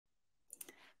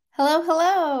Hello,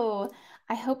 hello.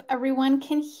 I hope everyone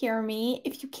can hear me.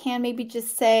 If you can, maybe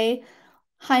just say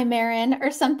hi, Marin, or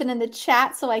something in the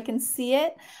chat so I can see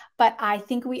it. But I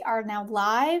think we are now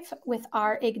live with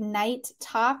our Ignite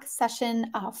Talk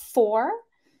session 4.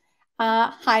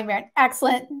 Hi, Marin.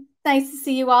 Excellent. Nice to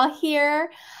see you all here.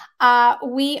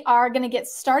 We are going to get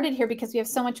started here because we have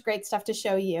so much great stuff to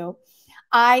show you.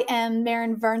 I am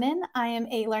Marin Vernon. I am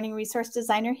a learning resource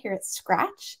designer here at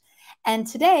Scratch. And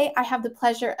today I have the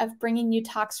pleasure of bringing you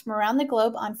talks from around the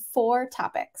globe on 4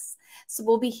 topics. So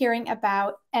we'll be hearing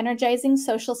about energizing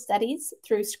social studies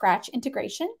through Scratch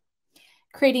integration,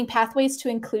 creating pathways to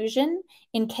inclusion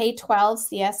in K-12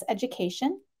 CS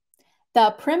education,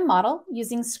 the PRIM model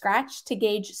using Scratch to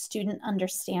gauge student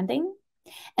understanding,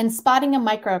 and spotting a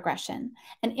microaggression,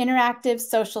 an interactive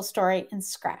social story in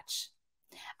Scratch.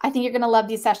 I think you're going to love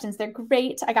these sessions. They're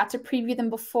great. I got to preview them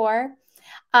before.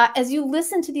 As you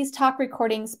listen to these talk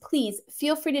recordings, please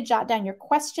feel free to jot down your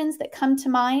questions that come to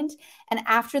mind. And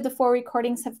after the 4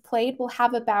 recordings have played, we'll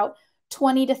have about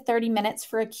 20 to 30 minutes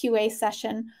for a QA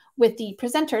session with the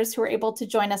presenters who are able to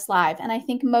join us live. And I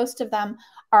think most of them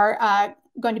are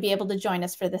going to be able to join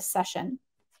us for this session.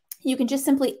 You can just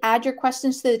simply add your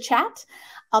questions to the chat.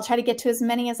 I'll try to get to as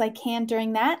many as I can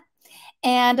during that.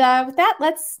 And with that,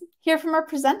 let's hear from our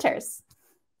presenters.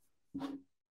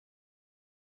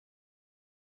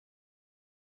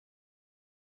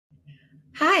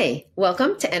 Hi,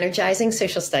 welcome to Energizing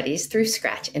Social Studies through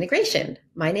Scratch Integration.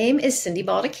 My name is Cindy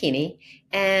Baldacchini,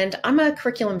 and I'm a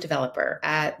curriculum developer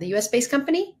at the US-based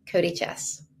company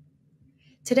CodeHS.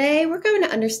 Today, we're going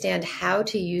to understand how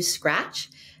to use Scratch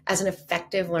as an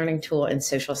effective learning tool in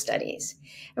social studies.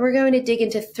 And we're going to dig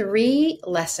into 3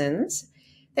 lessons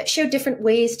that show different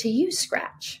ways to use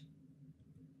Scratch.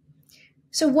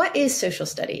 So what is social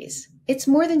studies? It's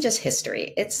more than just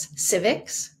history. It's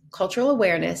civics, cultural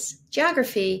awareness,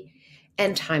 geography,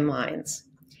 and timelines.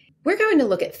 We're going to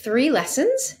look at 3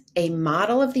 lessons, a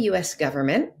model of the US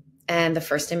government, and the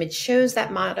first image shows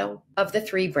that model of the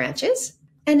 3 branches,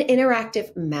 an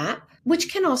interactive map,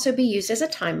 which can also be used as a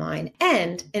timeline,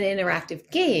 and an interactive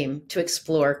game to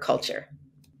explore culture.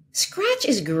 Scratch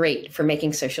is great for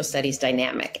making social studies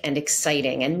dynamic and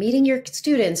exciting and meeting your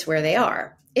students where they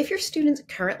are. If your students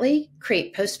currently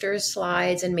create posters,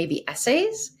 slides, and maybe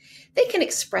essays, they can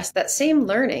express that same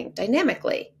learning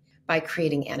dynamically by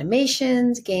creating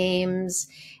animations, games,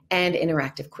 and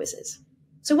interactive quizzes.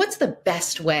 So what's the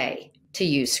best way to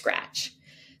use Scratch?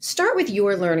 Start with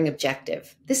your learning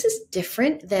objective. This is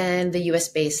different than the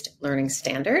US-based learning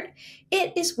standard.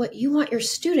 It is what you want your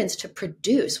students to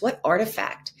produce. What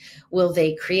artifact will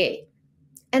they create?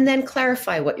 And then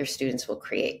clarify what your students will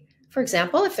create. For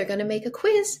example, if they're going to make a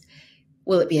quiz,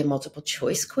 will it be a multiple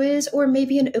choice quiz or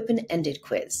maybe an open-ended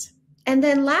quiz? And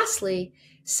then lastly,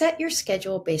 set your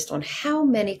schedule based on how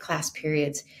many class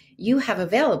periods you have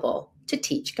available to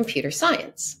teach computer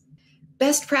science.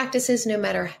 Best practices, no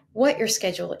matter what your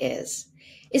schedule is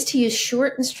to use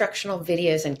short instructional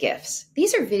videos and GIFs.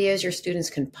 These are videos your students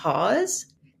can pause,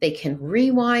 they can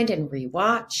rewind and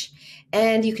rewatch,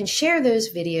 and you can share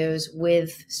those videos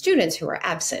with students who are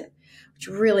absent, which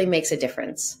really makes a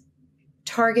difference.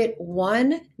 Target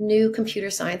 1 new computer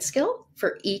science skill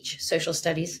for each social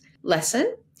studies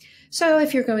lesson. So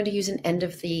if you're going to use an end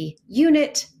of the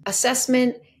unit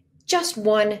assessment, just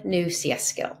 1 new CS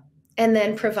skill, and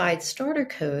then provide starter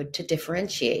code to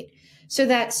differentiate so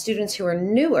that students who are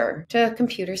newer to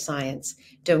computer science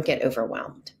don't get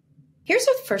overwhelmed. Here's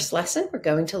our first lesson we're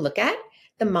going to look at,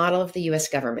 the model of the US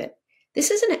government.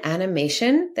 This is an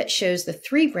animation that shows the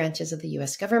 3 branches of the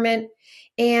US government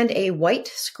and a white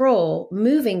scroll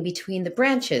moving between the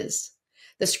branches.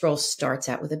 The scroll starts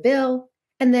out with a bill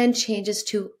and then changes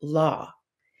to law.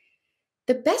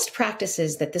 The best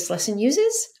practices that this lesson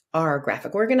uses are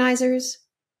graphic organizers,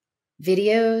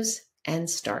 videos, and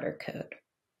starter code.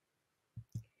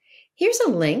 Here's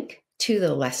a link to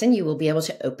the lesson. You will be able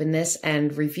to open this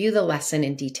and review the lesson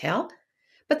in detail,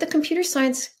 but the computer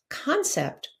science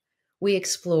concept we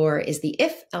explore is the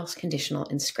if-else conditional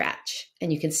in Scratch.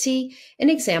 And you can see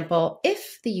an example.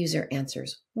 If the user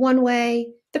answers one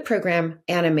way, the program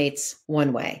animates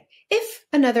one way. If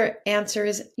another answer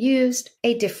is used,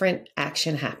 a different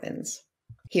action happens.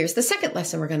 Here's the second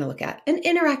lesson we're going to look at, an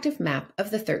interactive map of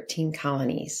the 13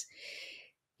 colonies.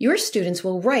 Your students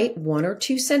will write 1 or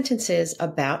 2 sentences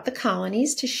about the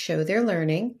colonies to show their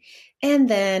learning, and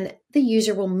then the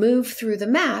user will move through the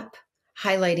map,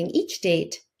 highlighting each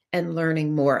date and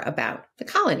learning more about the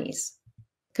colonies.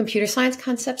 Computer science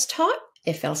concepts taught,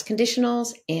 if-else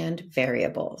conditionals, and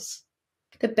variables.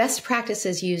 The best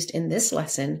practices used in this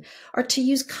lesson are to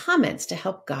use comments to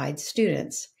help guide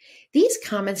students. These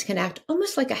comments can act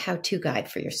almost like a how-to guide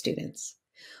for your students.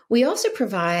 We also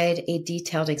provide a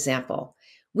detailed example.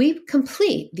 We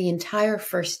complete the entire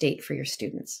first date for your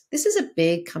students. This is a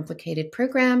big, complicated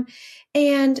program,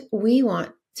 and we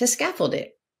want to scaffold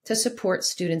it to support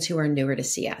students who are newer to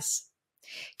CS.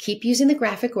 Keep using the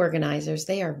graphic organizers.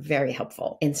 They are very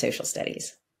helpful in social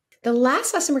studies. The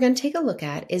last lesson we're going to take a look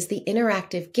at is the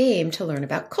interactive game to learn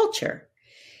about culture.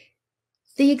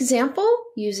 The example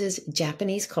uses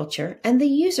Japanese culture, and the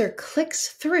user clicks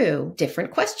through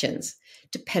different questions.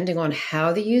 Depending on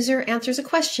how the user answers a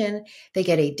question, they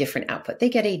get a different output. They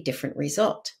get a different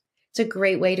result. It's a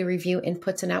great way to review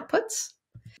inputs and outputs.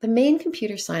 The main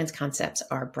computer science concepts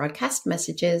are broadcast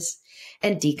messages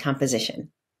and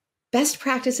decomposition. Best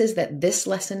practices that this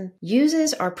lesson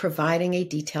uses are providing a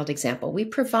detailed example. We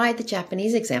provide the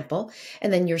Japanese example,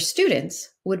 and then your students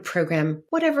would program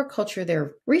whatever culture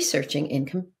they're researching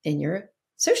in your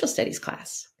social studies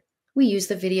class. We use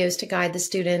the videos to guide the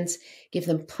students, give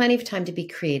them plenty of time to be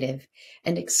creative,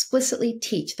 and explicitly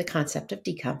teach the concept of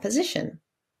decomposition.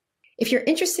 If you're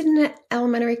interested in an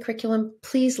elementary curriculum,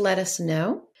 please let us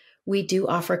know. We do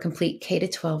offer a complete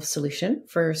K-12 solution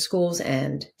for schools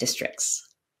and districts.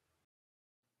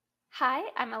 Hi,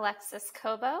 I'm Alexis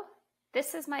Cobo.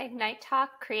 This is my Ignite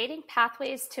talk, Creating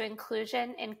Pathways to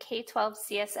Inclusion in K-12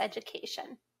 CS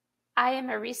Education. I am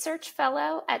a research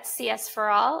fellow at CS for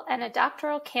All and a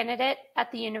doctoral candidate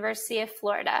at the University of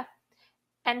Florida.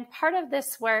 And part of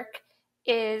this work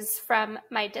is from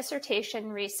my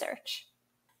dissertation research.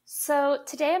 So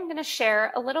today I'm going to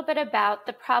share a little bit about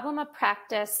the problem of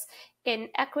practice in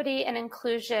equity and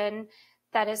inclusion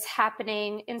that is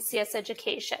happening in CS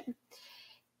education.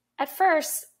 At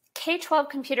first, K-12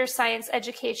 computer science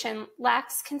education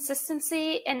lacks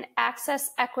consistency in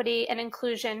access, equity, and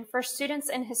inclusion for students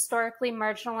in historically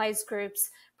marginalized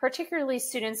groups, particularly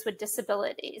students with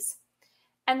disabilities.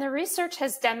 And the research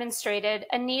has demonstrated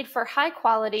a need for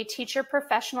high-quality teacher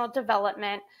professional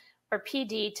development, or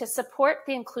PD, to support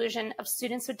the inclusion of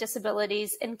students with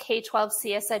disabilities in K-12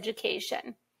 CS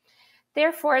education.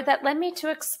 Therefore, that led me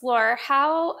to explore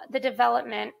how the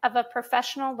development of a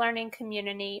professional learning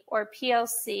community, or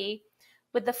PLC,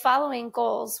 with the following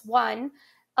goals. 1,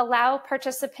 allow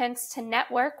participants to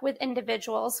network with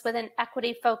individuals with an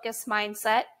equity-focused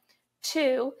mindset.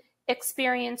 2,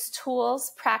 experience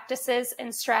tools, practices,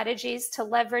 and strategies to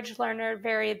leverage learner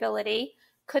variability.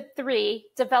 Could 3,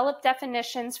 develop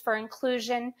definitions for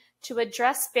inclusion to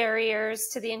address barriers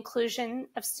to the inclusion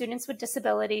of students with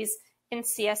disabilities in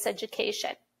CS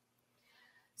education.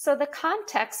 So the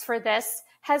context for this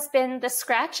has been the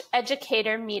Scratch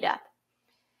Educator Meetup.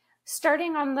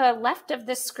 Starting on the left of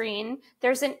the screen,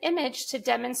 there's an image to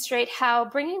demonstrate how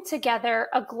bringing together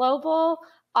a global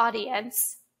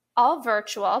audience, all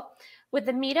virtual, with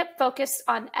the meetup focused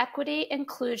on equity,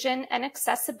 inclusion, and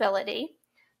accessibility,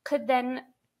 could then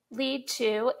lead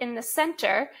to, in the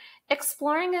center,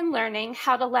 exploring and learning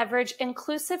how to leverage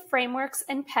inclusive frameworks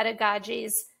and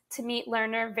pedagogies to meet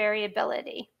learner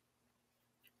variability.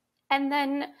 And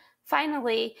then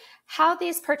finally, how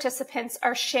these participants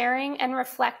are sharing and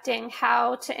reflecting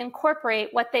how to incorporate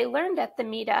what they learned at the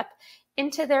meetup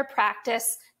into their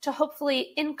practice to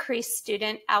hopefully increase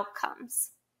student outcomes.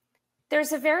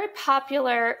 There's a very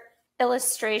popular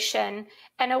illustration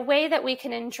and a way that we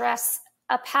can address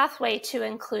a pathway to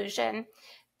inclusion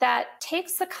that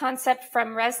takes the concept from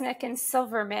Resnick and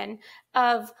Silverman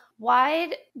of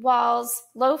wide walls,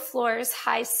 low floors,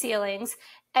 high ceilings,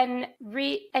 and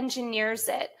re-engineers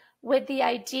it with the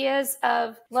ideas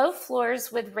of low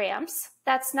floors with ramps.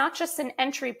 That's not just an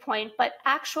entry point, but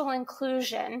actual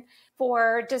inclusion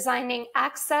for designing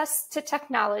access to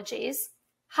technologies,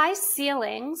 high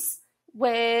ceilings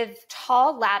with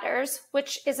tall ladders,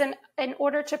 which is in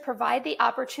order to provide the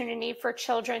opportunity for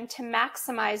children to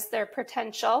maximize their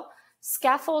potential,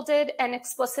 scaffolded and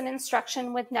explicit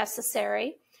instruction when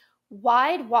necessary,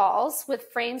 wide walls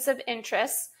with frames of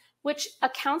interest, which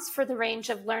accounts for the range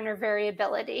of learner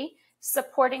variability,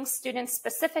 supporting students'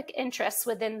 specific interests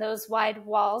within those wide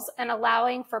walls and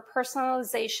allowing for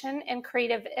personalization and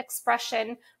creative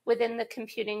expression within the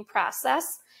computing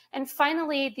process. And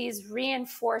finally, these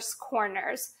reinforced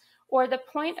corners, or the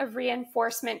point of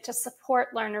reinforcement to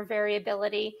support learner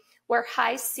variability, where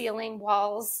high ceilings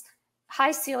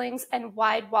and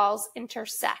wide walls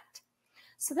intersect.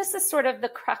 So this is sort of the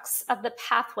crux of the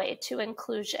pathway to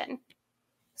inclusion.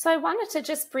 So I wanted to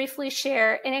just briefly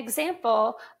share an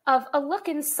example of a look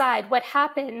inside what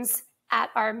happens at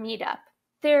our meetup.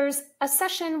 There's a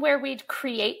session where we'd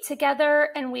create together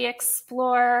and we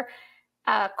explore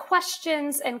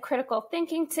questions and critical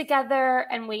thinking together,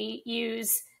 and we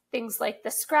use things like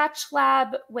the Scratch Lab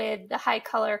with the high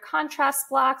color contrast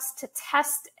blocks to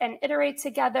test and iterate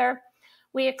together.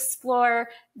 We explore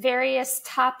various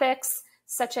topics,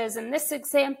 such as in this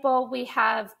example, we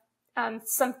have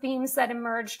some themes that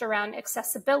emerged around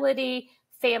accessibility,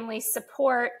 family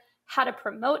support, how to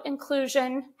promote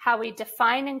inclusion, how we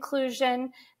define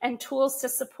inclusion, and tools to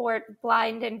support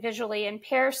blind and visually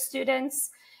impaired students.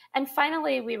 And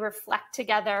finally, we reflect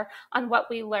together on what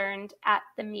we learned at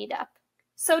the meetup.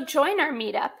 So join our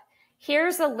meetup.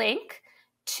 Here's a link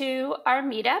to our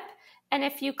meetup. And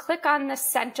if you click on the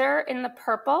center in the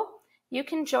purple, you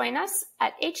can join us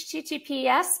at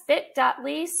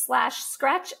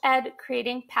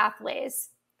https://bit.ly/scratchedcreatingpathways.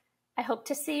 I hope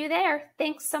to see you there.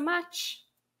 Thanks so much.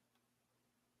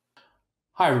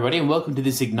 Hi everybody, and welcome to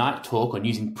this Ignite talk on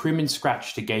using Prim and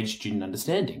Scratch to gauge student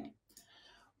understanding.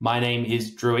 My name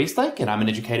is Drew Eastlake and I'm an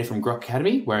educator from Grok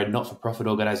Academy. We're a not-for-profit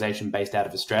organisation based out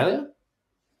of Australia.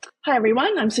 Hi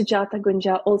everyone, I'm Sujata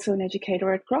Gunja, also an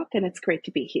educator at Grok, and it's great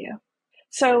to be here.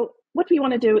 So what we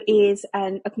want to do is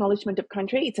an acknowledgement of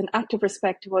country. It's an act of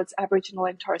respect towards Aboriginal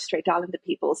and Torres Strait Islander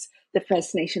peoples, the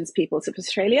First Nations peoples of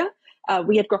Australia.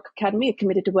 We at Grok Academy are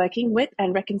committed to working with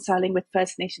and reconciling with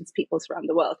First Nations peoples around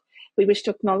the world. We wish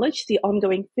to acknowledge the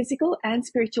ongoing physical and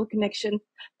spiritual connection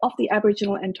of the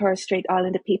Aboriginal and Torres Strait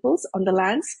Islander peoples on the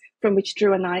lands from which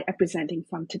Drew and I are presenting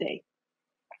from today.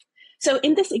 So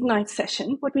in this Ignite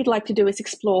session, what we'd like to do is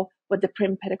explore what the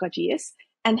Prim pedagogy is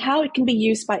and how it can be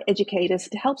used by educators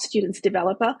to help students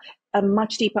develop a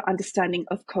much deeper understanding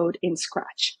of code in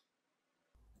Scratch.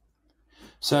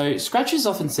 So Scratch is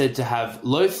often said to have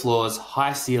low floors,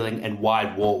 high ceiling and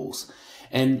wide walls.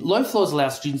 And low floors allow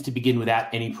students to begin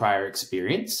without any prior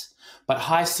experience, but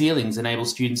high ceilings enable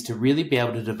students to really be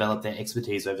able to develop their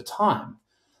expertise over time.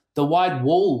 The wide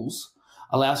walls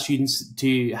allow students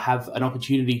to have an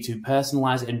opportunity to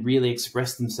personalize and really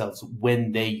express themselves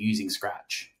when they're using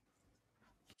Scratch.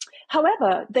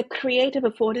 However, the creative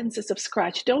affordances of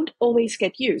Scratch don't always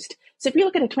get used. So if you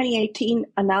look at a 2018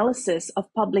 analysis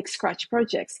of public Scratch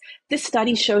projects, this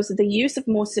study shows that the use of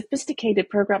more sophisticated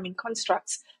programming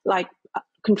constructs like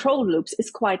control loops is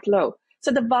quite low.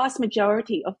 So the vast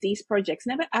majority of these projects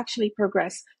never actually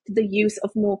progress to the use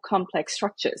of more complex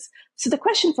structures. So the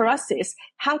question for us is,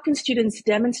 how can students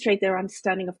demonstrate their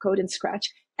understanding of code in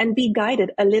Scratch and be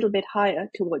guided a little bit higher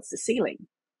towards the ceiling?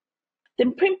 The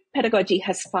Prim pedagogy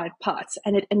has 5 parts,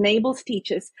 and it enables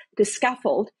teachers to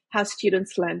scaffold how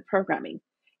students learn programming.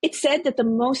 It's said that the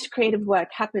most creative work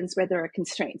happens where there are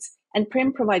constraints, and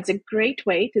Prim provides a great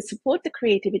way to support the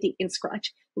creativity in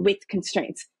Scratch with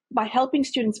constraints by helping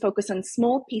students focus on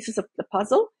small pieces of the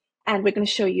puzzle, and we're going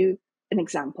to show you an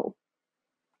example.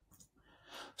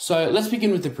 So let's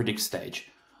begin with the predict stage.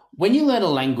 When you learn a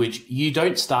language, you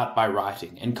don't start by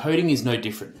writing, and coding is no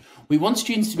different. We want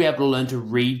students to be able to learn to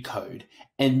read code,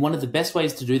 and one of the best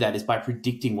ways to do that is by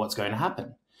predicting what's going to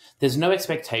happen. There's no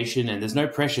expectation and there's no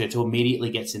pressure to immediately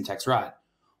get syntax right.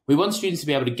 We want students to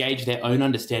be able to gauge their own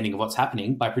understanding of what's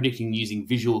happening by predicting using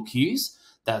visual cues,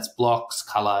 that's blocks,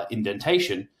 color,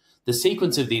 indentation, the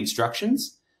sequence of the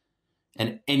instructions,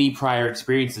 and any prior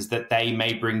experiences that they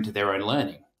may bring to their own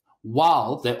learning,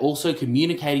 while they're also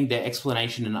communicating their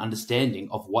explanation and understanding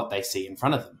of what they see in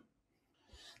front of them.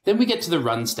 Then we get to the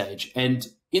run stage, and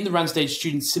in the run stage,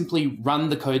 students simply run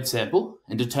the code sample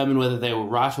and determine whether they were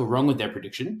right or wrong with their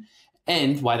prediction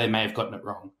and why they may have gotten it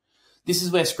wrong. This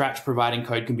is where Scratch providing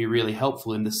code can be really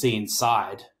helpful in the see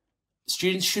inside.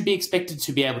 Students should be expected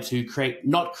to be able to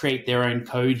not create their own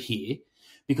code here,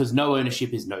 because no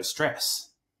ownership is no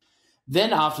stress.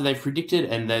 Then after they've predicted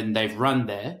and then they've run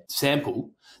their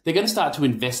sample, they're going to start to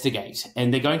investigate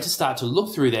and they're going to start to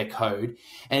look through their code,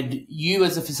 and you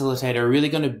as a facilitator are really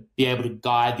going to be able to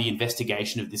guide the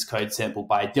investigation of this code sample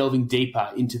by delving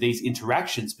deeper into these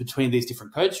interactions between these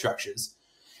different code structures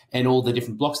and all the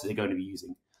different blocks that they're going to be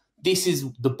using. This is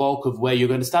the bulk of where you're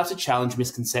going to start to challenge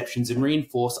misconceptions and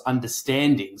reinforce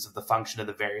understandings of the function of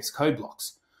the various code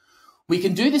blocks. We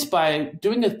can do this by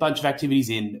doing a bunch of activities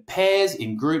in pairs,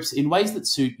 in groups, in ways that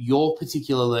suit your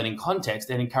particular learning context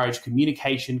and encourage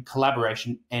communication,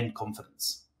 collaboration, and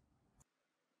confidence.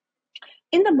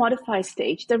 In the modify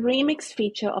stage, the remix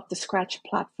feature of the Scratch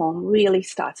platform really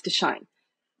starts to shine.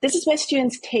 This is where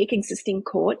students take existing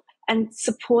code and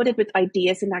support it with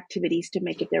ideas and activities to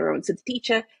make it their own. So the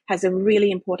teacher has a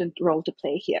really important role to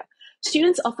play here.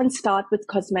 Students often start with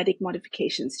cosmetic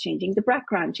modifications, changing the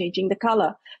background, changing the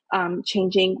color,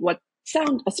 changing what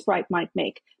sound a sprite might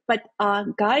make, but are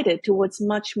guided towards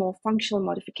much more functional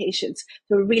modifications.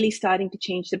 So we're really starting to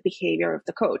change the behavior of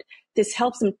the code. This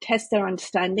helps them test their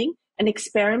understanding and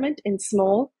experiment in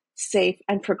small, safe,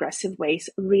 and progressive ways,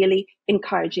 really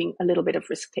encouraging a little bit of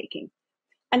risk-taking.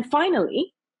 And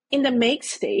finally, in the make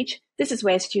stage, this is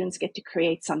where students get to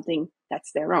create something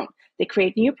that's their own. They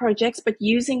create new projects, but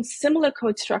using similar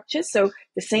code structures, so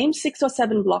the same 6 or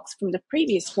 7 blocks from the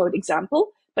previous code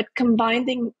example, but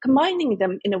combining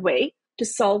them in a way to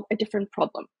solve a different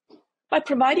problem. By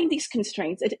providing these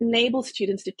constraints, it enables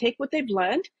students to take what they've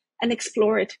learned and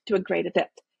explore it to a greater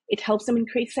depth. It helps them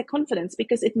increase their confidence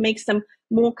because it makes them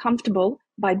more comfortable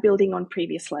by building on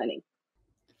previous learning.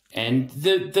 And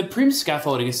the PRIM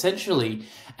scaffolding essentially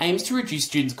aims to reduce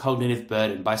students' cognitive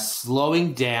burden by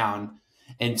slowing down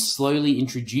and slowly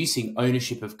introducing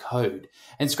ownership of code.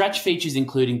 And Scratch features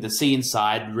including the See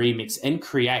Inside, Remix, and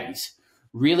Create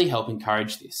really help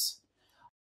encourage this.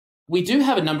 We do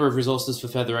have a number of resources for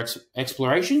further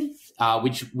exploration,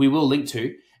 which we will link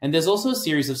to. And there's also a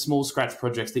series of small Scratch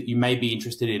projects that you may be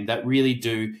interested in that really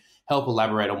do help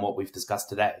elaborate on what we've discussed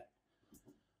today.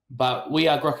 But we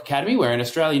are Grok Academy. We're an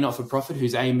Australian not-for-profit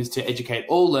whose aim is to educate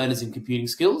all learners in computing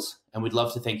skills, and we'd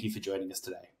love to thank you for joining us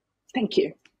today. Thank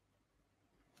you.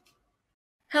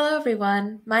 Hello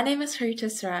everyone, my name is Harita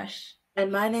Suresh.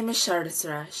 And my name is Sharda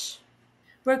Suresh.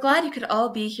 We're glad you could all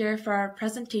be here for our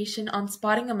presentation on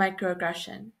spotting a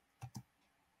microaggression.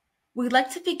 We'd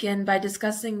like to begin by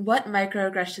discussing what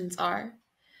microaggressions are.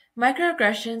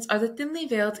 Microaggressions are the thinly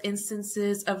veiled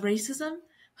instances of racism,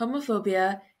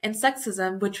 homophobia, and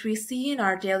sexism which we see in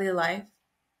our daily life.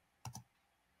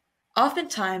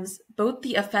 Oftentimes, both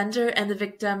the offender and the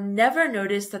victim never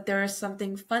notice that there is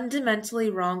something fundamentally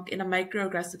wrong in a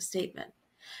microaggressive statement.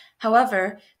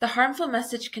 However, the harmful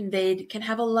message conveyed can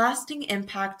have a lasting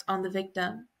impact on the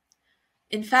victim.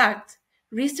 In fact,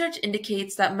 research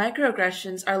indicates that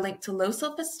microaggressions are linked to low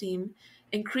self-esteem,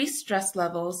 increased stress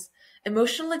levels,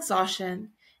 emotional exhaustion,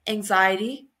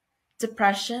 anxiety,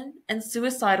 depression, and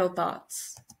suicidal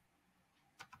thoughts.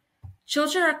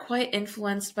 Children are quite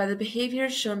influenced by the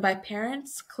behaviors shown by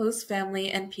parents, close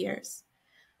family, and peers.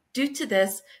 Due to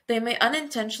this, they may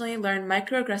unintentionally learn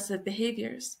microaggressive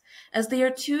behaviors, as they are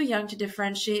too young to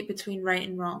differentiate between right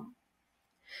and wrong.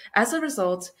 As a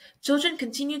result, children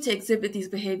continue to exhibit these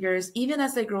behaviors even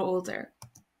as they grow older.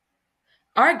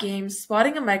 Our game,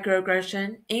 Spotting a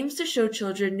Microaggression, aims to show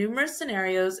children numerous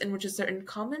scenarios in which a certain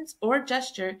comment or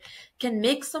gesture can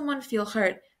make someone feel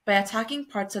hurt by attacking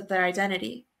parts of their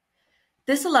identity.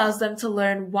 This allows them to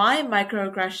learn why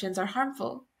microaggressions are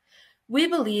harmful. We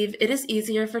believe it is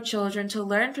easier for children to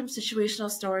learn from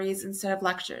situational stories instead of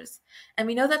lectures, and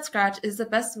we know that Scratch is the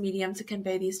best medium to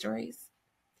convey these stories.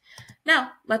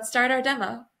 Now, let's start our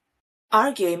demo.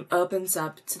 Our game opens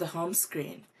up to the home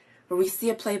screen, where we see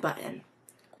a play button.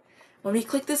 When we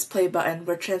click this play button,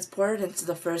 we're transported into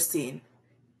the first scene.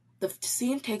 The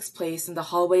scene takes place in the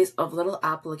hallways of Little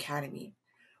Apple Academy,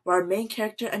 where our main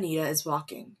character Anita is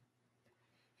walking.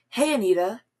 Hey,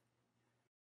 Anita.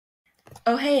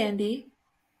 Oh, hey, Andy.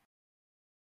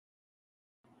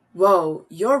 Whoa,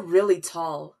 you're really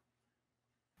tall.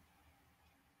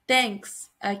 Thanks,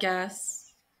 I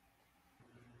guess.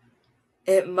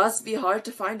 It must be hard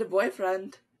to find a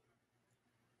boyfriend.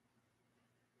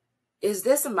 Is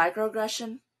this a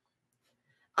microaggression?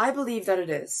 I believe that it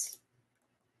is.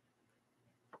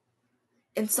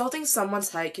 Insulting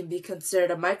someone's height can be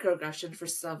considered a microaggression for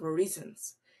several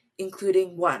reasons,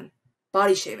 including 1.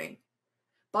 Body shaming.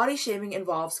 Body shaming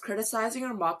involves criticizing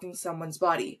or mocking someone's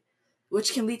body,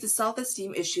 which can lead to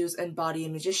self-esteem issues and body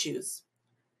image issues.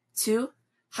 2.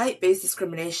 Height-based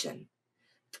discrimination.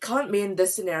 The comment made in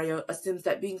this scenario assumes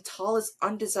that being tall is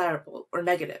undesirable or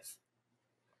negative.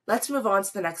 Let's move on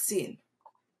to the next scene.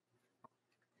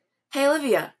 Hey,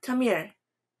 Olivia, come here.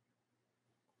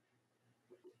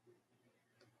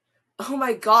 Oh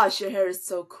my gosh, your hair is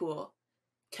so cool.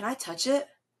 Can I touch it?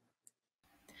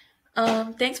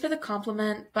 Thanks for the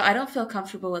compliment, but I don't feel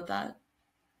comfortable with that.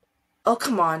 Oh,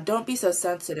 come on, don't be so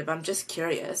sensitive. I'm just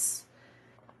curious.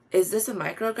 Is this a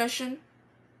microaggression?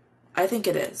 I think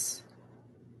it is.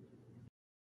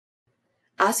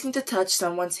 Asking to touch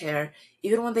someone's hair,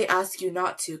 even when they ask you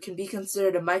not to, can be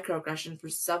considered a microaggression for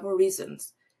several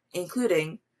reasons,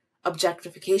 including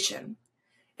objectification.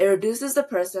 It reduces the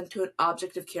person to an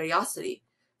object of curiosity,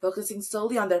 focusing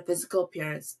solely on their physical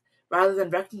appearance rather than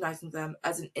recognizing them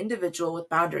as an individual with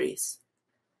boundaries.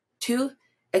 2.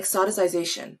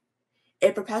 Exoticization.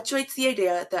 It perpetuates the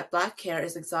idea that black hair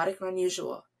is exotic or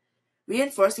unusual,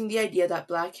 reinforcing the idea that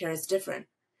black hair is different,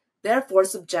 therefore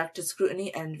subject to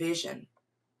scrutiny and invasion.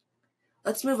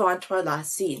 Let's move on to our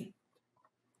last scene.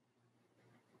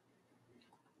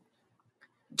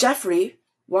 Jeffrey,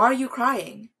 why are you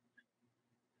crying?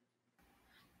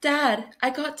 Dad, I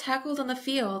got tackled on the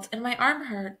field and my arm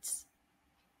hurts.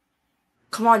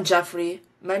 Come on, Jeffrey.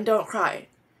 Men don't cry.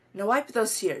 Now wipe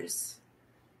those tears.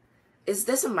 Is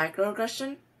this a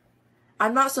microaggression?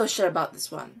 I'm not so sure about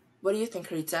this one. What do you think,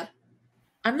 Rita?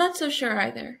 I'm not so sure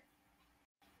either.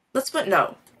 Let's put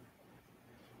no.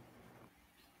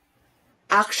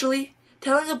 Actually,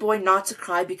 telling a boy not to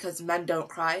cry because men don't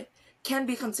cry can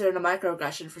be considered a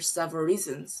microaggression for several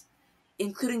reasons,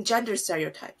 including gender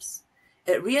stereotypes.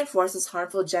 It reinforces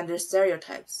harmful gender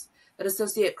stereotypes that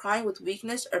associate crying with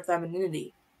weakness or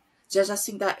femininity,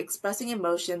 suggesting that expressing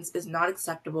emotions is not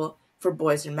acceptable for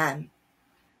boys or men.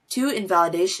 2.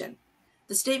 Invalidation.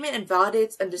 The statement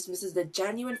invalidates and dismisses the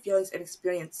genuine feelings and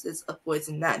experiences of boys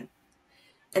and men,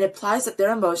 and implies that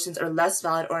their emotions are less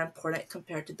valid or important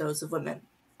compared to those of women.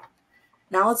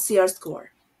 Now let's see our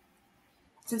score.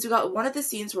 Since we got one of the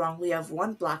scenes wrong, we have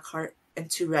 1 black heart and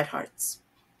 2 red hearts.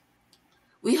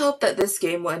 We hope that this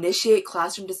game will initiate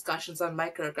classroom discussions on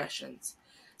microaggressions,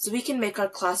 so we can make our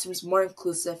classrooms more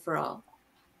inclusive for all.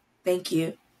 Thank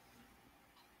you.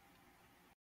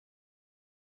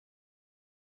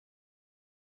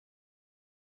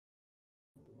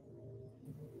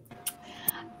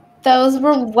 Those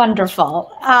were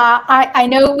wonderful. I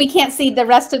know we can't see the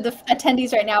rest of the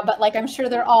attendees right now, but like I'm sure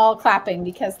they're all clapping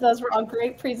because those were all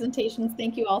great presentations.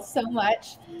 Thank you all so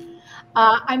much.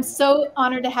 I'm so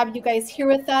honored to have you guys here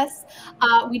with us.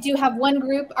 We do have one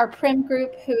group, our Prim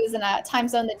group, who is in a time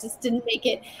zone that just didn't make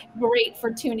it great for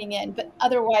tuning in, but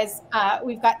otherwise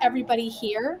we've got everybody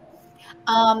here.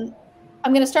 I'm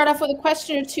going to start off with a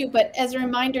question or two, but as a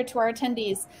reminder to our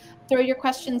attendees, throw your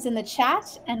questions in the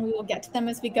chat and we will get to them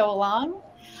as we go along.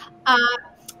 I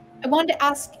wanted to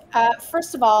ask,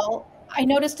 first of all, I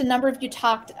noticed a number of you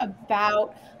talked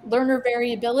about learner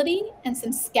variability and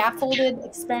some scaffolded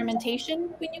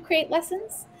experimentation when you create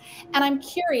lessons. And I'm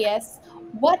curious,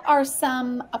 what are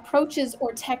some approaches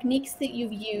or techniques that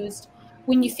you've used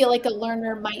when you feel like a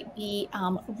learner might be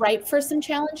ripe for some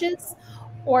challenges,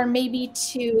 or maybe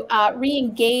to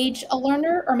re-engage a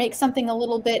learner or make something a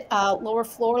little bit lower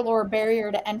floor, lower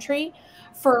barrier to entry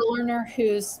for a learner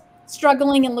who's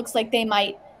struggling and looks like they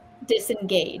might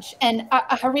disengage? And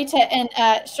Harita and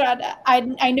Shraddha,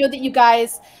 I know that you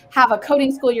guys have a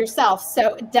coding school yourself,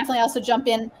 so definitely also jump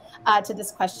in to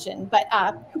this question. But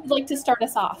who would like to start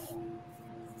us off?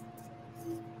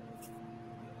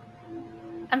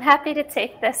 I'm happy to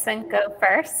take this and go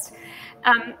first.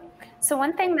 So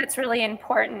one thing that's really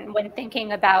important when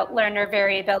thinking about learner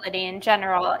variability in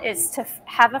general is to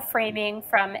have a framing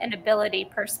from an ability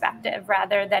perspective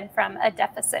rather than from a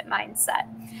deficit mindset.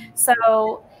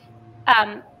 So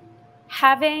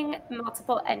having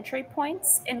multiple entry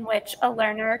points in which a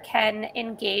learner can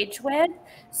engage with.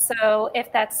 So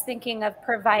if that's thinking of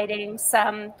providing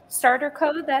some starter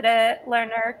code that a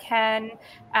learner can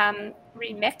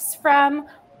remix from,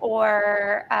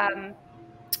 or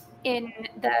in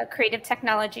the Creative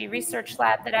Technology Research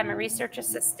Lab that I'm a research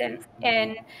assistant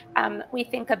in, we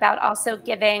think about also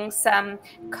giving some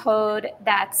code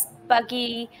that's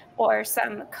buggy or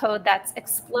some code that's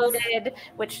exploded,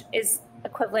 which is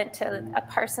equivalent to a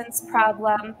Parsons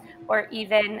problem, or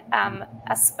even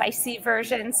a spicy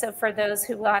version. So for those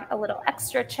who want a little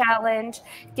extra challenge,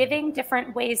 giving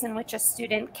different ways in which a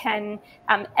student can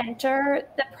enter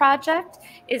the project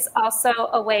is also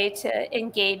a way to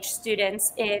engage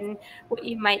students in what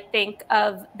you might think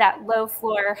of that low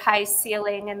floor, high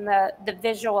ceiling, and the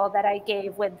visual that I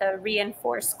gave with the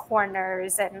reinforced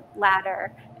corners and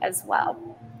ladder as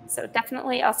well. So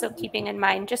definitely also keeping in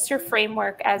mind just your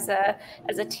framework as a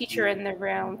teacher in the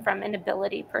room from an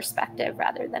ability perspective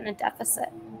rather than a deficit.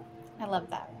 I love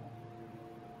that.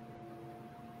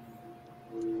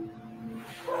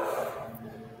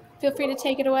 Feel free to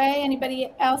take it away.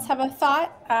 Anybody else have a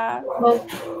thought? Well,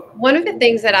 one of the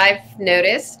things that I've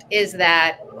noticed is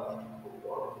that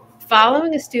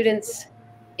following a student's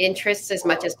interests as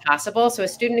much as possible. So a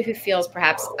student who feels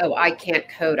perhaps, oh, I can't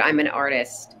code, I'm an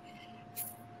artist,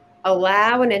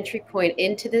 allow an entry point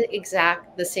into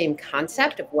the same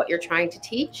concept of what you're trying to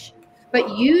teach, but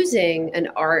using an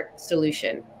art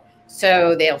solution.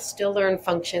 So they'll still learn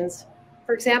functions,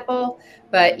 for example,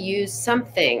 but use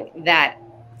something that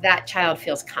that child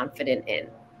feels confident in.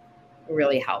 It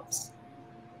really helps.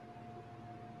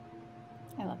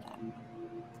 I love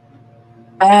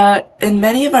that. In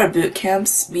many of our boot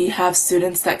camps, we have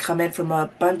students that come in from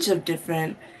a bunch of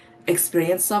different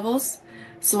experience levels.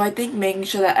 So I think making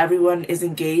sure that everyone is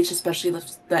engaged, especially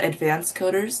the advanced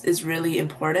coders, is really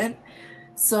important.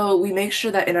 So we make sure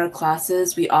that in our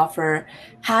classes, we offer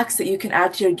hacks that you can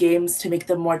add to your games to make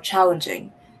them more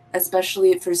challenging,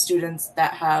 especially for students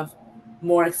that have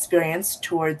more experience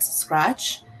towards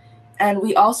Scratch. And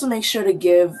we also make sure to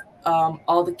give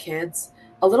all the kids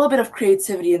a little bit of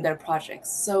creativity in their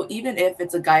projects. So even if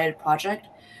it's a guided project,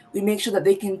 we make sure that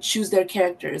they can choose their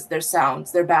characters, their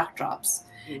sounds, their backdrops,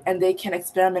 and they can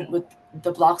experiment with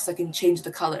the blocks that can change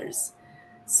the colors.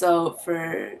 So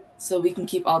we can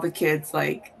keep all the kids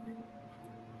like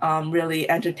really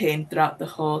entertained throughout the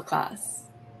whole class.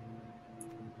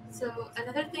 So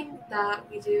another thing that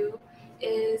we do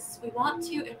is we want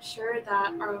to ensure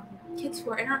that our kids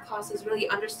who are in our classes really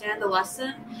understand the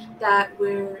lesson that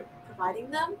we're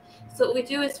providing them. So what we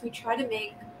do is we try to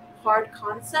make hard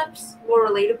concepts more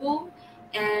relatable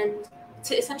and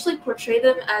to essentially portray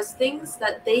them as things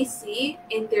that they see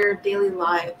in their daily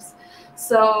lives.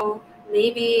 So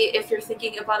maybe if you're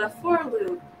thinking about a for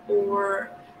loop or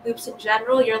loops in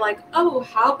general, you're like, oh,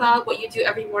 how about what you do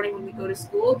every morning when we go to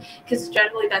school? Because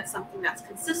generally that's something that's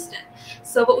consistent.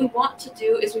 So what we want to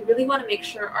do is we really want to make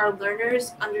sure our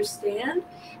learners understand.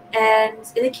 And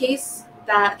in the case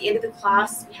that at the end of the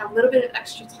class we have a little bit of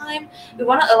extra time, we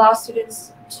want to allow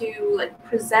students to like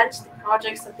present the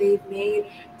projects that they've made,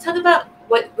 talk about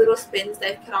what little spins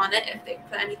they've put on it, if they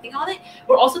put anything on it,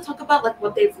 or also talk about like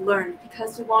what they've learned,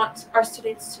 because we want our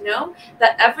students to know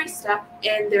that every step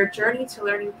in their journey to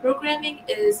learning programming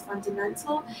is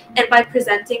fundamental. And by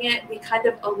presenting it, we kind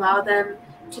of allow them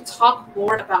to talk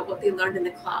more about what they learned in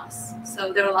the class.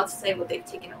 So they're allowed to say what they've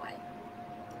taken away.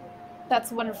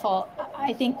 That's wonderful.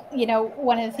 I think,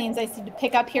 one of the things I seem to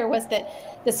pick up here was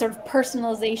that the sort of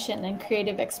personalization and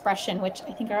creative expression, which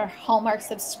I think are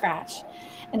hallmarks of Scratch.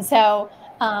 And so,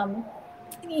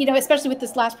 especially with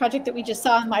this last project that we just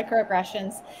saw in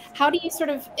microaggressions, how do you sort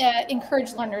of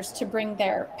encourage learners to bring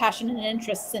their passion and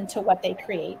interests into what they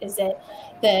create? Is it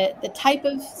the type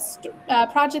of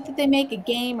project that they make, a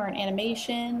game or an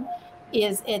animation?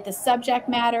 Is it the subject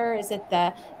matter? Is it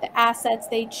the assets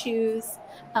they choose?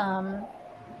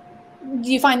 Do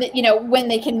you find that, when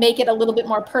they can make it a little bit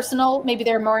more personal, maybe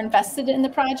they're more invested in the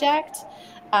project?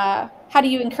 How do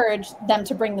you encourage them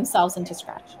to bring themselves into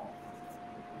Scratch?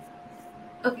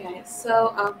 Okay,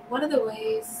 so one of the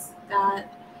ways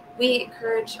that we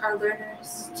encourage our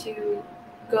learners to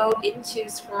go into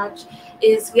Scratch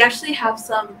is we actually have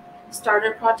some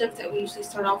starter projects that we usually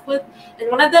start off with. And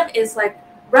one of them is like,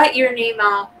 write your name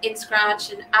out in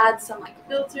Scratch and add some like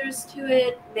filters to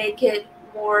it, make it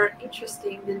more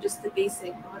interesting than just the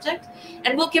basic project.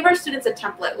 And we'll give our students a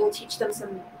template. We'll teach them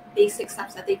some basic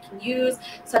steps that they can use,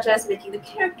 such as making the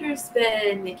characters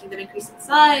spin, making them increase in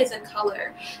size and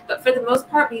color. But for the most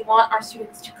part, we want our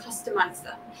students to customize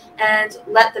them and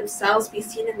let themselves be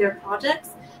seen in their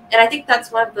projects. And I think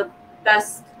that's one of the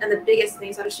best and the biggest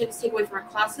things that our students take away from our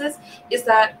classes is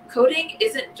that coding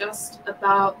isn't just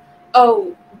about,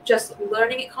 just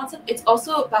learning a concept. It's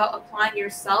also about applying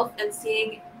yourself and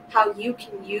seeing how you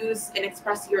can use and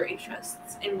express your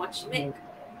interests in what you make.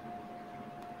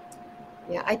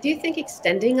 Yeah, I do think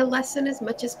extending a lesson as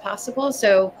much as possible.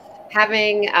 So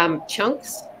having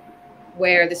chunks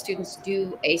where the students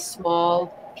do a small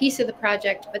piece of the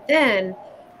project, but then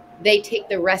they take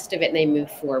the rest of it and they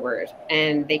move forward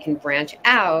and they can branch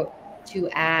out to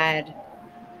add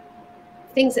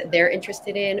things that they're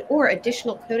interested in or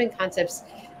additional coding concepts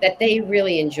that they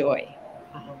really enjoy.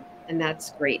 And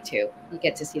that's great too. You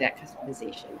get to see that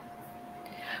customization.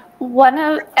 One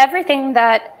of everything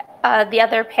that the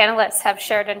other panelists have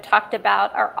shared and talked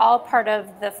about are all part of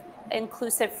the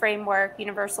inclusive framework,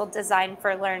 Universal Design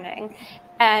for Learning.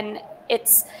 And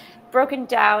it's broken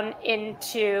down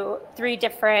into 3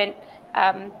 different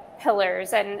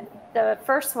pillars. And the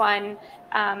first one,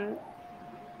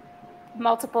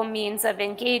 multiple means of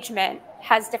engagement,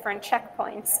 has different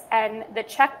checkpoints. And the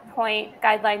checkpoint,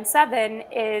 guideline 7,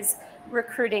 is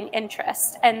recruiting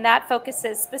interest. And that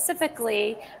focuses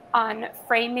specifically on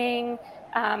framing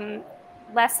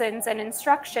lessons and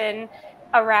instruction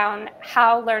around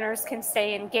how learners can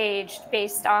stay engaged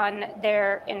based on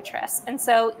their interests. And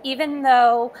so even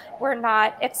though we're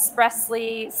not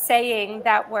expressly saying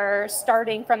that we're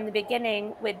starting from the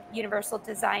beginning with universal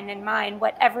design in mind,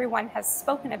 what everyone has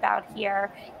spoken about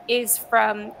here is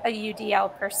from a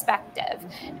UDL perspective.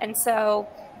 And so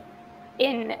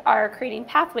in our Creating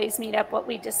Pathways meetup, what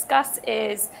we discuss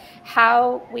is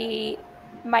how we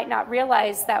might not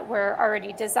realize that we're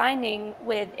already designing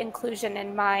with inclusion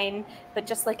in mind, but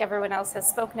just like everyone else has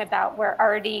spoken about,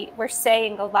 we're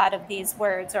saying a lot of these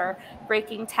words or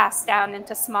breaking tasks down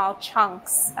into small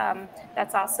chunks.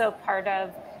 That's also part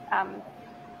of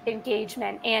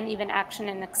engagement and even action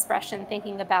and expression,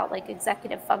 thinking about like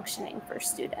executive functioning for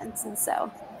students. And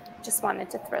so just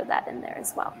wanted to throw that in there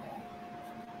as well.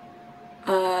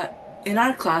 In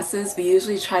our classes, we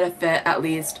usually try to fit at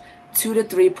least 2 to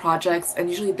 3 projects, and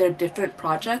usually they're different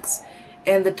projects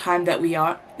in the time that we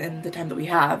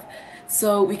have.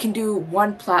 So we can do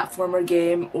one platformer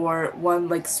game or one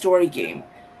like story game.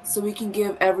 So we can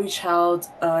give every child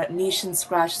a niche in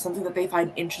Scratch, something that they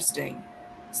find interesting,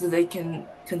 so they can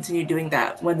continue doing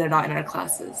that when they're not in our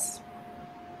classes.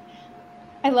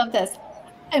 I love this.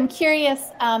 I'm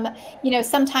curious,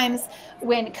 sometimes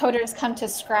when coders come to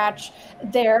Scratch,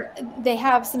 they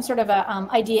have some sort of a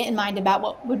idea in mind about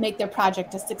what would make their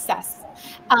project a success.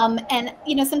 And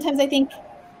sometimes I think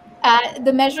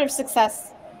the measure of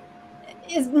success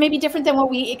is maybe different than what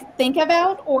we think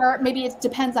about, or maybe it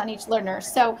depends on each learner.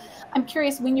 So I'm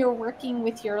curious, when you're working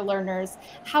with your learners,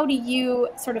 how do you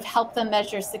sort of help them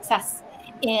measure success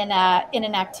in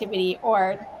an activity,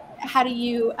 or how do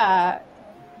you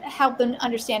help them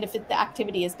understand if the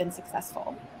activity has been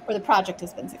successful or the project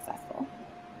has been successful?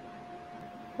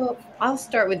 Well, I'll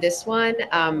start with this one.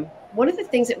 One of the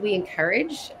things that we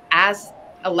encourage as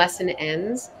a lesson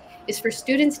ends is for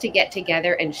students to get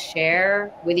together and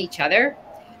share with each other.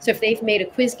 So if they've made a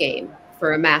quiz game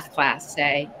for a math class,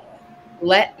 say,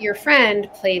 let your friend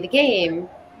play the game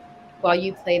while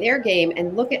you play their game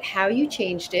and look at how you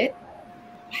changed it.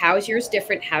 How is yours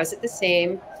different? How is it the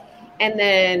same? And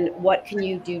then what can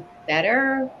you do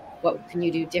better? What can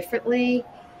you do differently?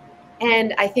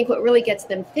 And I think what really gets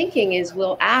them thinking is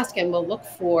we'll ask and we'll look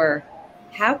for,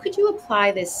 how could you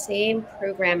apply this same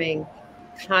programming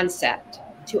concept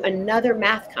to another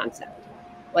math concept?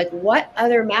 Like, what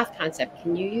other math concept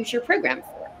can you use your program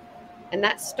for? And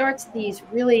that starts these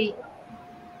really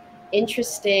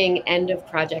interesting end of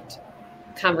project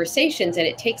conversations, and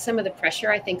it takes some of the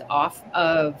pressure, I think, off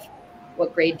of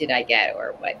what grade did I get,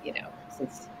 or what,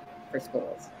 since for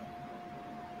schools.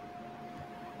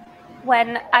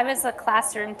 When I was a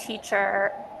classroom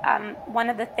teacher, one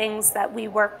of the things that we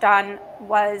worked on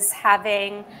was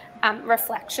having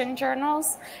reflection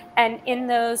journals. And in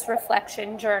those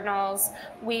reflection journals,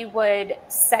 we would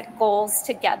set goals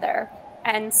together.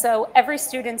 And so every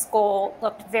student's goal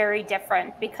looked very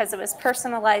different because it was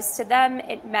personalized to them.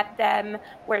 It met them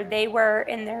where they were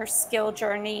in their skill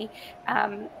journey.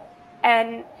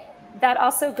 And that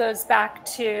also goes back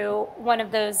to one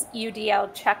of those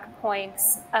UDL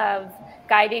checkpoints of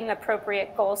guiding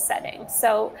appropriate goal setting.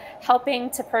 So helping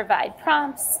to provide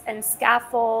prompts and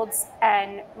scaffolds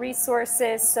and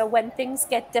resources. So when things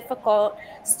get difficult,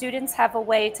 students have a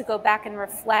way to go back and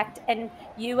reflect, and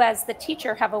you as the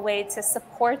teacher have a way to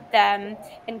support them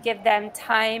and give them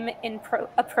time in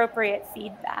appropriate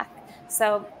feedback.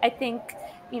 So I think,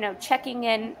 checking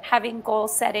in, having goal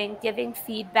setting, giving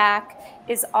feedback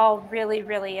is all really,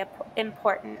 really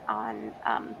important on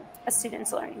a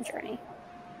student's learning journey.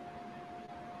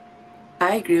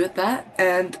 I agree with that.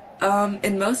 And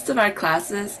in most of our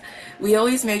classes, we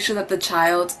always make sure that the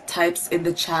child types in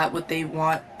the chat what they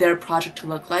want their project to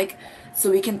look like,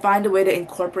 so we can find a way to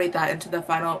incorporate that into the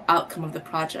final outcome of the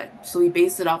project. So we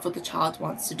base it off what the child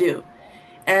wants to do.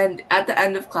 And at the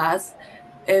end of class,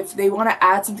 if they want to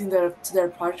add something to their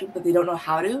project that they don't know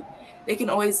how to, they can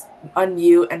always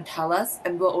unmute and tell us,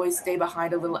 and we'll always stay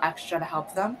behind a little extra to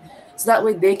help them. So that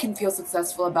way they can feel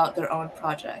successful about their own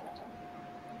project.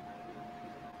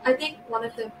 I think one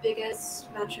of the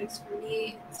biggest metrics for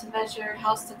me to measure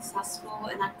how successful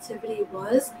an activity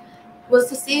was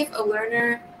to see if a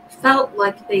learner felt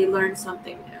like they learned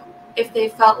something new, if they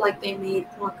felt like they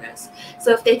made progress.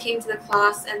 So if they came to the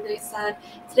class and they said,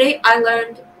 today I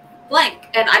learned blank,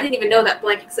 and I didn't even know that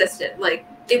blank existed, like,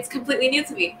 it's completely new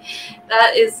to me.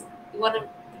 That is one of the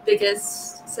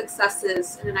biggest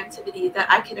successes in an activity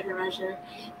that I can ever measure.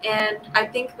 And I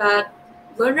think that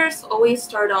learners always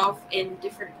start off in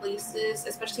different places,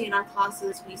 especially in our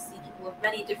classes. We see people of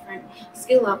many different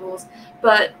skill levels,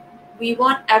 but we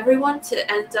want everyone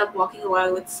to end up walking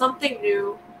away with something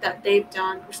new that they've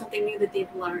done or something new that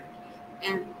they've learned.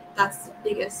 And that's the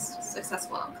biggest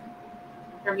successful outcome,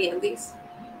 for me at least.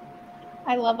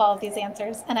 I love all of these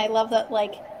answers. And I love that,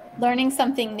 like, learning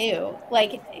something new,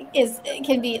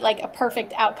 can be like a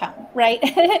perfect outcome, right?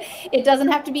 It doesn't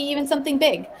have to be even something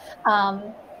big.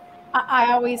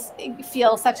 I always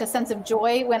feel such a sense of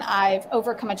joy when I've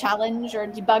overcome a challenge or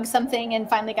debugged something and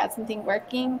finally got something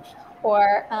working,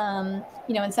 or,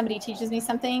 when somebody teaches me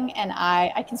something and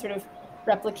I can sort of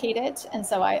replicate it. And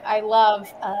so I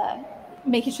love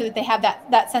making sure that they have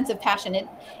that sense of passion. It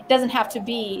doesn't have to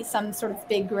be some sort of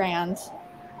big grand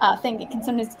thing. It can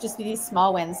sometimes just be these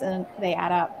small wins, and they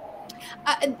add up.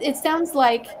 It sounds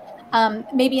like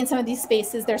maybe in some of these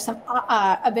spaces there's some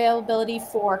availability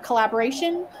for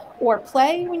collaboration or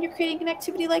play when you're creating an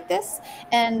activity like this.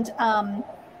 And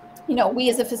we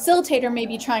as a facilitator may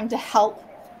be trying to help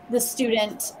the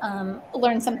student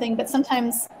learn something, but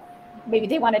sometimes maybe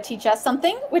they want to teach us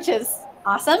something, which is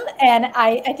awesome. And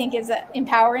I think is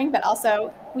empowering, but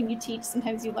also when you teach,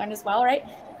 sometimes you learn as well, right?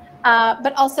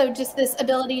 But also just this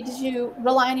ability to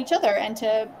rely on each other and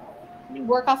to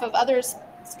work off of others'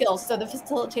 skills. So the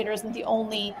facilitator isn't the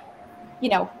only,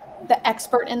 the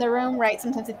expert in the room, right?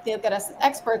 Sometimes they look at us as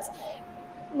experts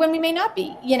when we may not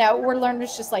be, we're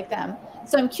learners just like them.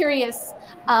 So I'm curious,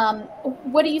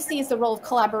 what do you see as the role of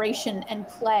collaboration and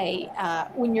play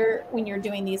when you're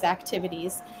doing these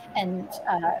activities? And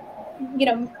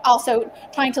also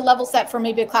trying to level set for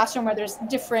maybe a classroom where there's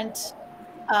different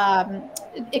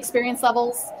experience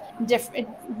levels,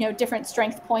 different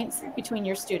strength points between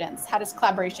your students. How does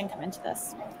collaboration come into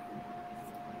this?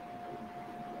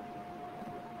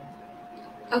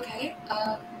 Okay,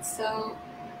 so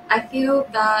I feel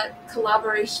that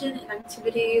collaboration in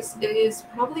activities is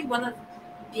probably one of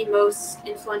the most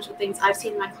influential things I've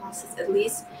seen in my classes, at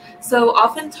least. So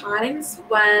oftentimes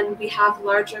when we have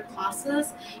larger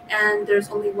classes and there's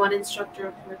only one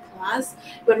instructor per class,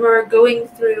 when we're going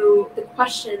through the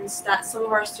questions that some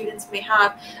of our students may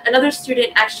have, another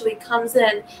student actually comes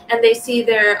in and they see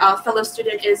their fellow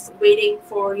student is waiting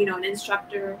for, an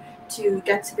instructor to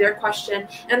get to their question,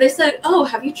 and they said, oh,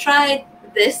 have you tried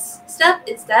this step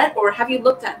instead, or have you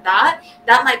looked at that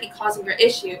might be causing your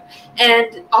issue?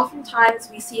 And oftentimes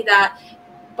we see that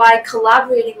by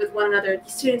collaborating with one another, the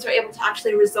students are able to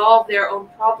actually resolve their own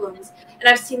problems. And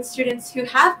I've seen students who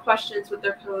have questions with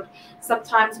their code.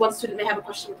 Sometimes one student may have a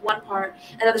question with one part,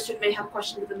 another student may have a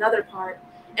question with another part,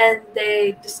 and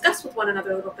they discuss with one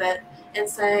another a little bit and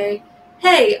say,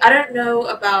 hey, I don't know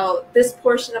about this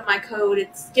portion of my code.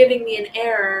 It's giving me an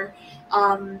error.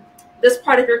 This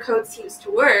part of your code seems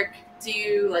to work. Do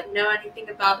you know anything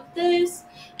about this?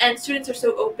 And students are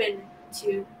so open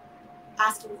to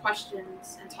asking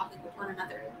questions and talking with one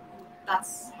another.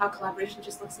 That's how collaboration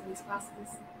just looks in these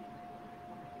classes.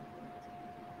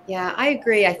 Yeah, I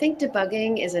agree. I think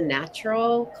debugging is a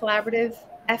natural collaborative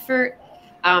effort.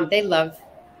 They love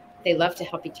to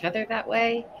help each other that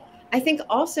way. I think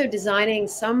also designing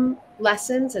some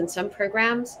lessons and some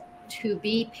programs to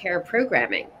be pair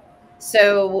programming.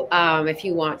 So if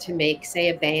you want to make, say,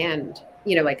 a band,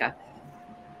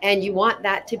 and you want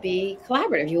that to be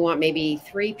collaborative, you want maybe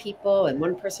 3 people and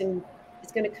one person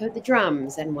is going to code the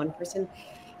drums and one person,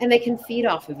 and they can feed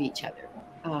off of each other.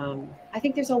 I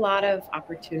think there's a lot of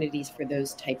opportunities for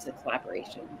those types of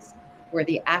collaborations where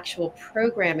the actual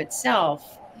program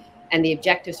itself and the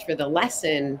objectives for the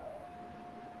lesson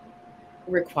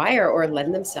require or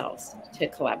lend themselves to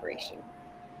collaboration.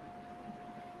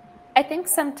 I think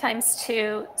sometimes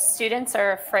too, students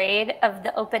are afraid of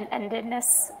the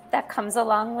open-endedness that comes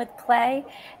along with play.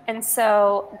 And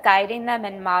so guiding them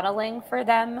and modeling for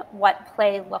them what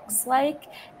play looks like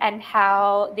and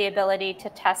how the ability to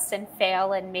test and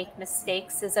fail and make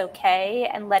mistakes is okay,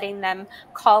 and letting them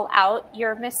call out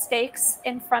your mistakes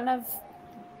in front of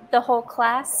the whole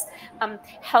class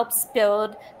helps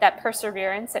build that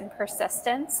perseverance and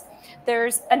persistence.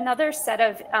 There's another set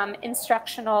of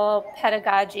instructional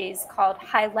pedagogies called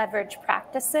high leverage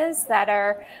practices that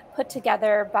are put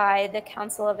together by the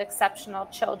Council of Exceptional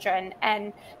Children,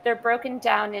 and they're broken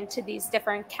down into these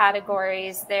different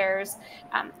categories. There's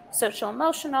social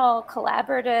emotional,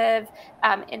 collaborative,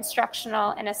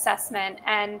 instructional, and assessment.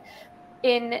 And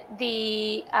in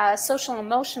the social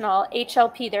emotional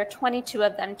HLP, there are 22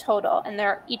 of them total, and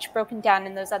they're each broken down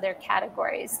in those other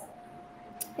categories.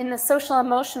 In the social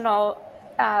emotional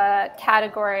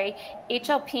category,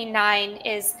 HLP 9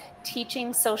 is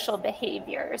teaching social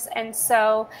behaviors. And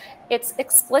so it's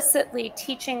explicitly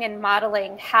teaching and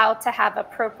modeling how to have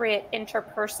appropriate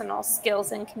interpersonal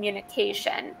skills in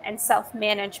communication and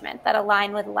self-management that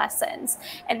align with lessons.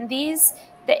 And the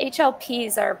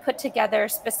HLPs are put together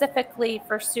specifically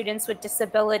for students with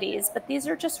disabilities, but these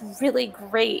are just really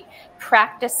great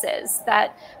practices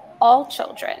that all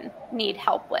children need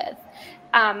help with.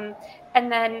 And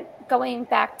then going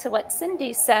back to what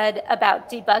Cindy said about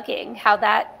debugging, how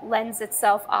that lends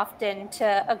itself often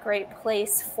to a great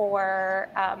place for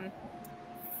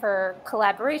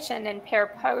collaboration and pair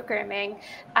programming.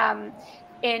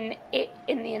 In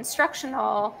the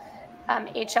instructional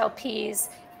HLPs,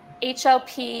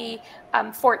 HLP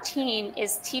 14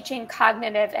 is teaching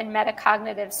cognitive and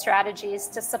metacognitive strategies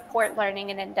to support learning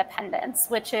and independence,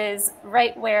 which is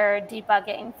right where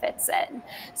debugging fits in.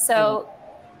 So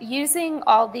using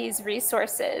all these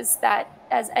resources that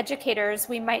as educators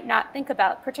we might not think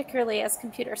about, particularly as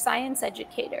computer science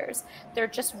educators, they're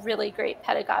just really great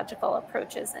pedagogical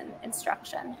approaches in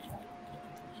instruction.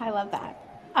 I love that.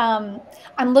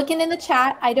 I'm looking in the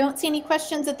chat. I don't see any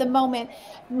questions at the moment.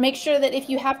 Make sure that if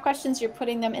you have questions, you're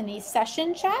putting them in the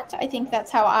session chat. I think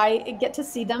that's how I get to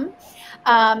see them,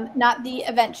 not the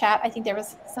event chat. I think there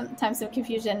was sometimes some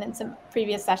confusion in some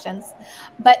previous sessions.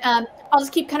 But I'll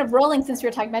just keep kind of rolling since we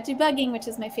were talking about debugging, which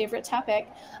is my favorite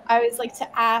topic. I always like to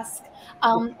ask,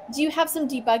 do you have some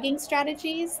debugging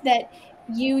strategies that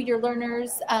your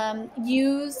learners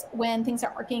use when things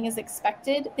aren't working as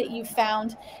expected that you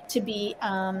found to be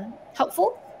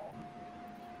helpful?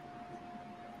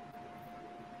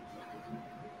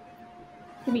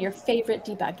 Give me your favorite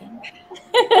debugging.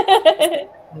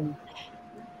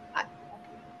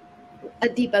 A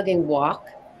debugging walk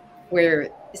where,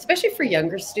 especially for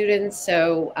younger students,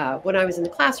 so when I was in the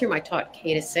classroom, I taught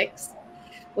K to 6.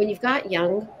 When you've got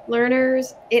young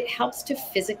learners, it helps to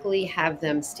physically have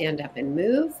them stand up and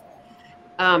move.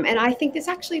 And I think this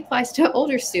actually applies to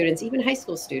older students, even high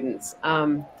school students.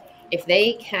 If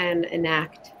they can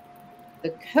enact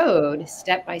the code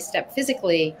step by step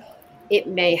physically, it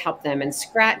may help them. And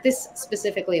Scratch, this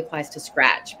specifically applies to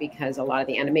Scratch because a lot of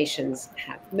the animations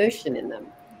have motion in them.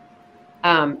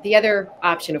 The other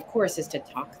option, of course, is to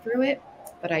talk through it.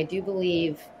 But I do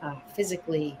believe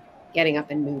physically getting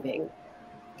up and moving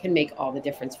can make all the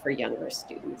difference for younger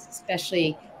students,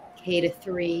 especially K to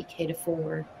 3, K to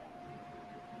 4.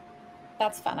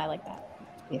 That's fun. I like that.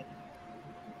 Yeah.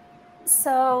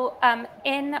 So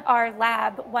in our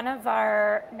lab, one of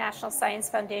our National Science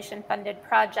Foundation funded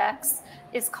projects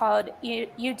is called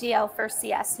UDL for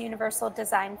CS, Universal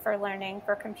Design for Learning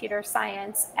for Computer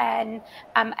Science. And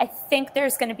I think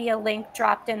there's going to be a link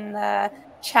dropped in the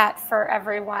chat for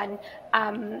everyone.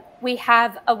 We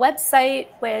have a website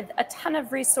with a ton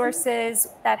of resources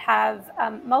that have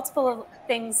multiple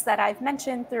things that I've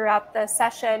mentioned throughout the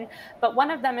session, but one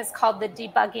of them is called the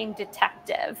Debugging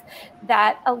Detective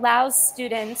that allows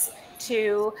students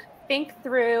to think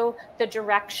through the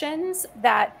directions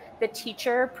that the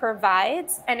teacher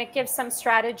provides, and it gives some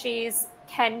strategies.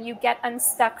 Can you get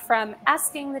unstuck from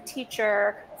asking the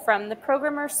teacher, from the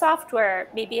programmer software,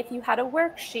 maybe if you had a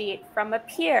worksheet, from a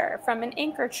peer, from an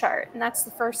anchor chart, and that's the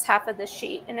first half of the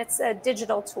sheet, and it's a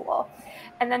digital tool.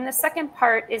 And then the second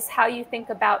part is how you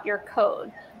think about your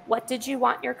code. What did you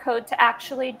want your code to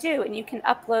actually do? And you can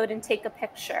upload and take a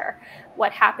picture.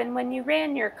 What happened when you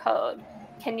ran your code?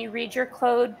 Can you read your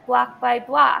code block by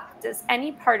block? Does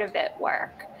any part of it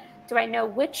work? Do I know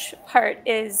which part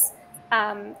is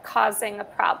causing a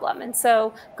problem? And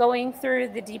so going through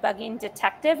the debugging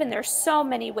detective, and there's so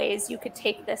many ways you could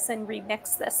take this and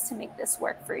remix this to make this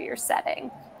work for your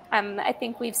setting. I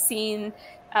think we've seen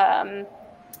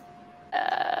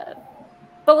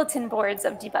bulletin boards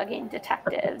of debugging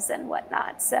detectives and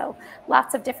whatnot. So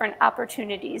lots of different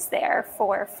opportunities there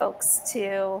for folks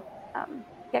to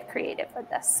get creative with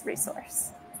this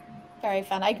resource. Very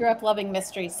fun. I grew up loving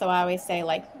mysteries, so I always say,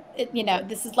 like,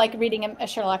 this is like reading a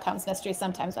Sherlock Holmes mystery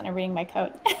sometimes when I'm reading my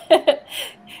code. Go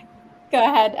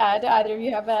ahead. Do either of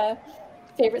you have a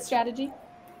favorite strategy?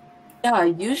 Yeah,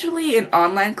 usually in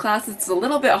online class, it's a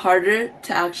little bit harder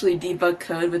to actually debug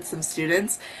code with some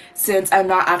students since I'm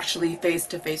not actually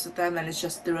face-to-face with them and it's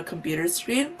just through a computer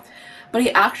screen. But I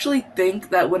actually think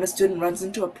that when a student runs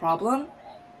into a problem,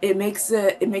 it makes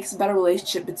a better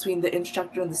relationship between the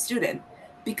instructor and the student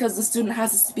because the student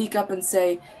has to speak up and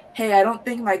say, hey, I don't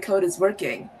think my code is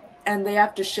working. And they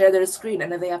have to share their screen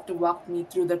and then they have to walk me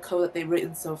through the code that they've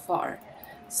written so far.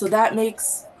 So that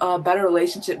makes a better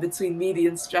relationship between me, the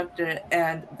instructor,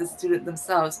 and the student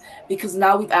themselves, because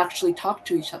now we've actually talked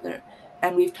to each other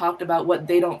and we've talked about what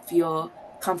they don't feel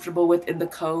comfortable with in the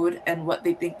code and what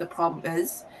they think the problem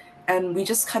is. And we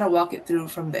just kind of walk it through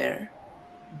from there.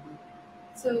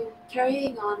 So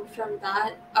carrying on from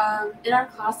that, in our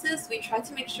classes, we try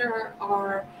to make sure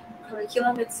our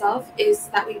curriculum itself is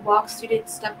that we walk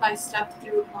students step by step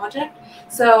through a project.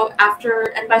 So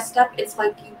after, and by step, it's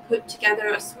like you put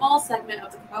together a small segment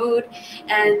of the code,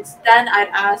 and then I'd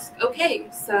ask, okay,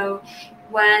 so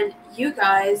when you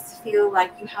guys feel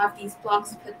like you have these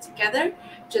blocks put together,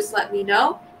 just let me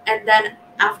know. And then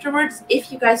afterwards, if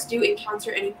you guys do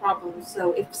encounter any problems,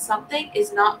 so if something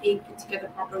is not being put together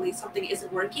properly, something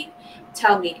isn't working,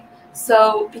 tell me.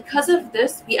 So because of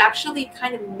this, we actually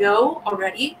kind of know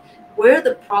already where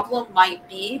the problem might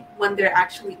be when they're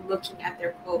actually looking at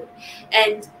their code.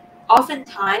 And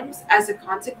oftentimes, as a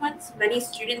consequence, many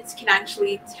students can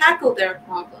actually tackle their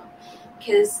problem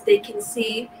because they can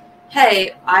see,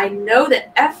 hey, I know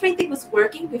that everything was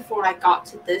working before I got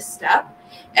to this step,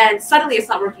 and suddenly it's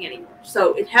not working anymore.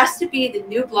 So it has to be the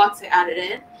new blocks I added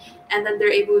in. and then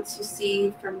they're able to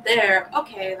see from there,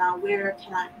 okay, now where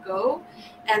can I go?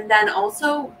 And then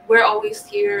also, we're always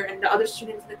here, and the other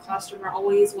students in the classroom are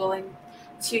always willing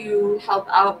to help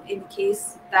out in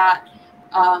case that,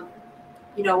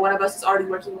 one of us is already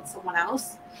working with someone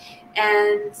else.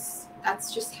 And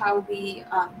that's just how we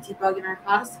debug in our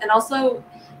class. And also,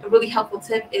 a really helpful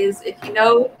tip is if you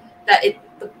know that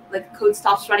the code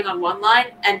stops running on one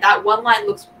line and that one line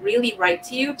looks really right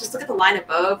to you, just look at the line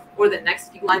above or the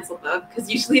next few lines above, because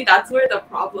usually that's where the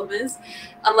problem is,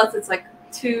 unless it's like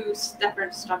two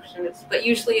different structures. But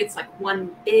usually it's like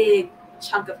one big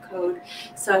chunk of code,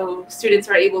 so students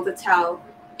are able to tell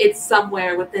it's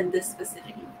somewhere within this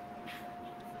vicinity.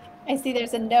 I see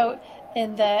there's a note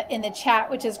in the chat,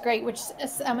 which is great, which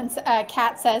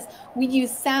Kat says, we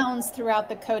use sounds throughout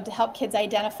the code to help kids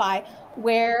identify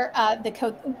where in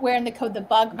the code the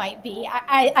bug might be.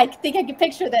 I think I can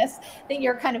picture this, that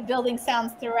you're kind of building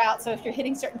sounds throughout. So if you're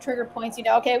hitting certain trigger points,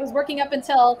 okay, it was working up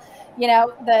until,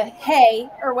 the hey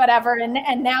or whatever,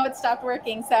 and now it stopped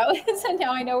working. So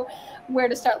now I know where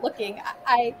to start looking.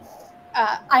 I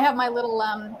have my little,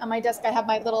 on my desk, I have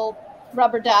my little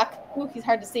rubber duck. Ooh, he's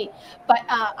hard to see. But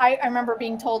I remember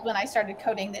being told when I started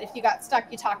coding that if you got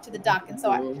stuck, you talk to the duck. And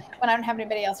so when I don't have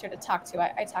anybody else here to talk to,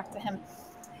 I talk to him.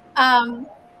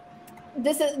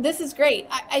 This is great.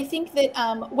 I think that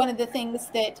one of the things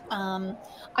that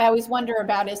I always wonder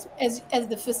about is as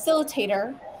the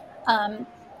facilitator,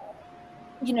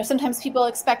 sometimes people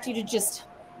expect you to just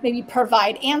maybe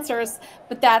provide answers,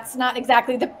 but that's not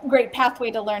exactly the great pathway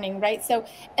to learning, right? So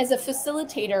as a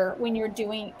facilitator, when you're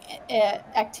doing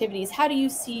activities, how do you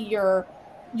see your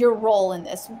role in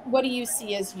this? What do you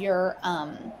see as your,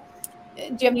 do you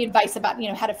have any advice about,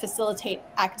 how to facilitate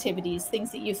activities,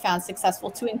 things that you've found successful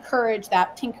to encourage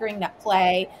that tinkering, that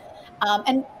play,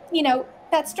 and,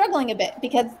 that's struggling a bit,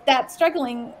 because that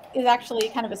struggling is actually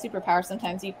kind of a superpower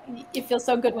sometimes. It feels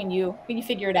so good when you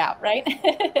figure it out, right?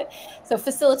 So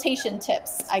facilitation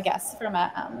tips, I guess, from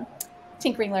a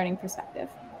tinkering learning perspective.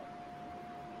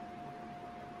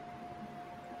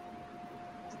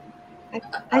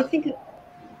 I think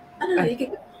I don't know, you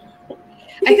can...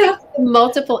 I think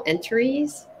multiple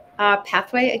entries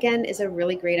pathway, again, is a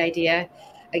really great idea.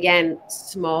 Again,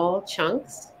 small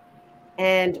chunks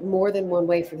and more than one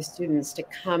way for the students to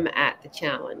come at the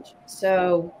challenge.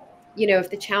 So, if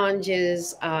the challenge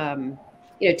is, to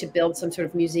build some sort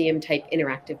of museum type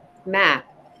interactive map,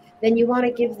 then you want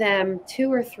to give them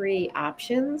 2 or 3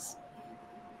 options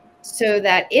so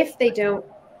that if they're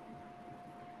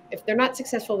not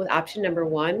successful with option number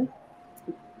 1,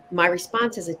 my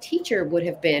response as a teacher would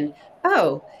have been,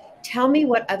 oh, tell me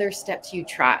what other steps you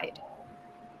tried.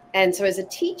 And so as a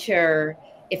teacher,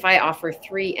 if I offer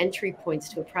 3 entry points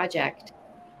to a project,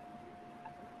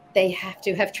 they have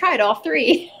to have tried all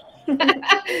 3,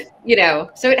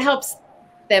 so it helps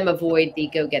them avoid the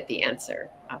go get the answer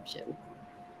option.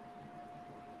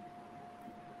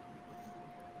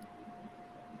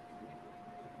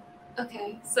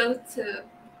 Okay, so to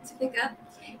pick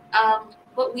up,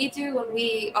 what we do when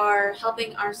we are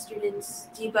helping our students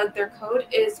debug their code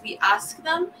is we ask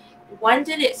them, when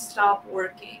did it stop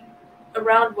working?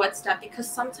 Around what step? Because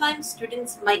sometimes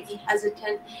students might be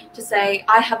hesitant to say,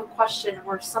 I have a question,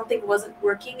 or something wasn't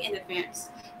working in advance.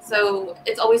 So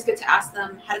it's always good to ask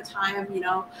them ahead of time,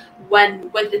 when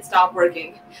did it stop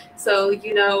working? So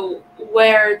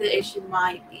where the issue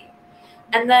might be.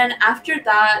 And then after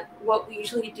that, what we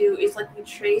usually do is we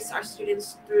trace our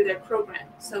students through their program.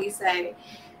 So we say,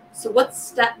 so what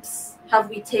steps have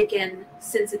we taken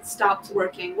since it stopped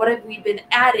working? What have we been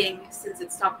adding since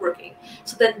it stopped working?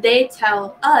 So then they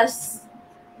tell us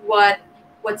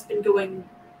what's been going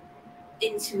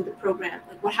into the program.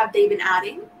 What have they been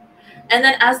adding? And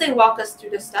then as they walk us through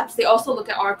the steps, they also look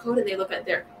at our code and they look at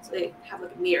their code. So they have a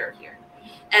mirror here.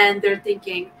 And they're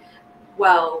thinking,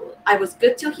 well, I was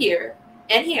good till here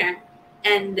and here.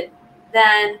 And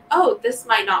then, oh, this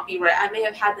might not be right. I may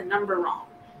have had the number wrong.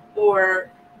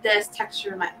 Or this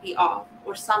texture might be off,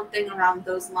 or something around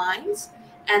those lines.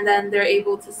 And then they're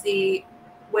able to see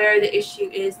where the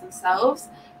issue is themselves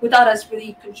without us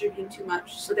really contributing too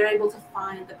much. So they're able to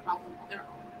find the problem on their own.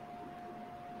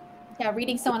 Yeah,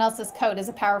 reading someone else's code is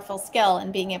a powerful skill,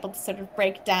 and being able to sort of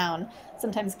break down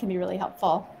sometimes can be really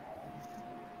helpful.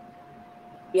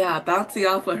 Yeah, bouncing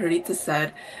off what Harita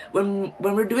said, when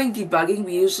we're doing debugging,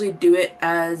 we usually do it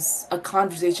as a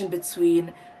conversation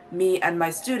between me and my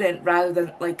student rather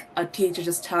than a teacher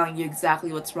just telling you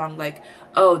exactly what's wrong,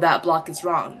 oh, that block is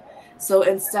wrong. So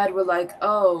instead we're like,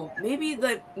 oh, maybe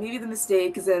the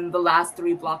mistake is in the last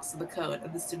 3 blocks of the code,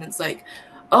 and the student's like,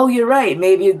 oh, you're right,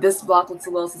 maybe this block looks a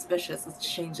little suspicious, let's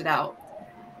change it out.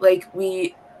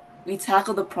 We we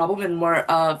tackle the problem in more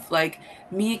of like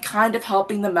me kind of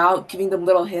helping them out, giving them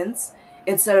little hints,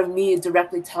 instead of me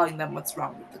directly telling them what's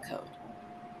wrong with the code.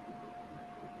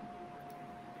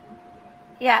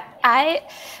 Yeah, I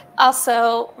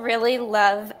also really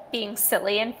love being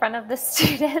silly in front of the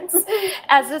students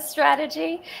as a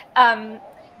strategy,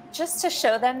 just to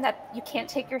show them that you can't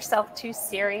take yourself too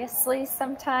seriously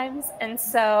sometimes. And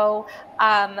so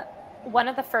one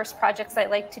of the first projects I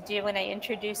like to do when I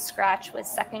introduce Scratch with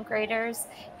second graders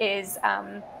is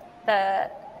the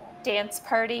dance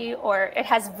party, or it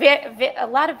has a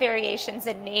lot of variations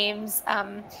in names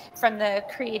from the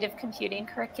creative computing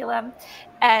curriculum.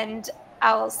 And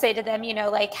I'll say to them,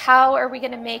 like, how are we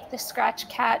going to make the Scratch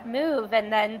cat move?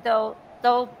 And then they'll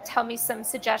tell me some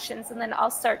suggestions, and then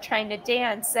I'll start trying to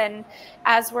dance. And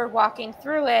as we're walking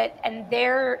through it and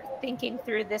they're thinking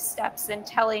through the steps and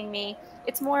telling me,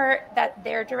 it's more that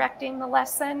they're directing the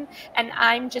lesson and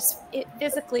I'm just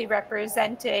physically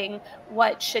representing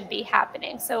what should be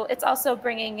happening. So it's also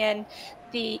bringing in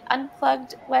the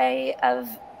unplugged way of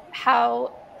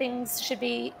how things should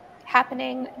be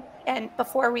happening and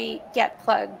before we get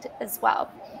plugged as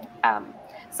well.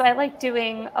 So I like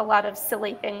doing a lot of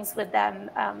silly things with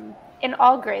them in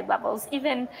all grade levels,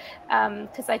 even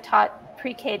because I taught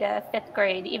pre-K to fifth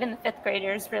grade. Even the fifth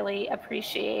graders really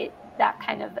appreciate that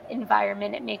kind of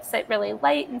environment. It makes it really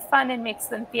light and fun and makes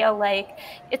them feel like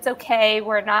it's okay.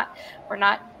 We're not,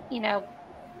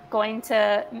 going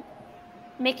to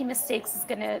making mistakes is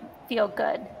going to feel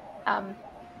good.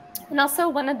 And also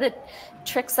one of the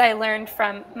tricks I learned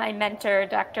from my mentor,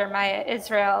 Dr. Maya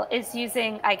Israel, is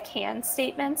using I can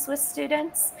statements with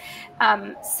students,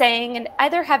 saying and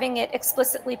either having it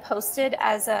explicitly posted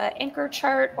as an anchor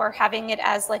chart or having it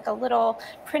as like a little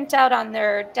printout on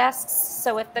their desks.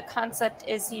 So if the concept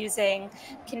is using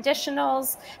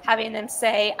conditionals, having them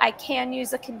say, I can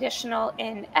use a conditional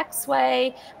in X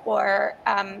way, or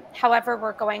however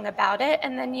we're going about it,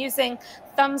 and then using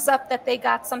thumbs up that they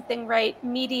got something right,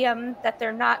 medium that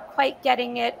they're not quite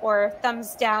getting it, or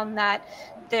thumbs down that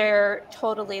they're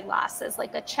totally lost, as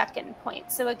like a check-in point.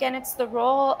 So again, it's the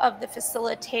role of the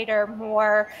facilitator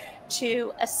more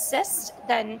to assist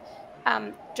than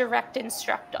direct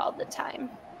instruct all the time.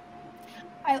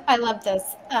 I love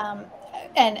this.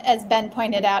 And as Ben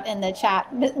pointed out in the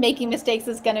chat, making mistakes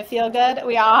is going to feel good.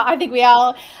 I think we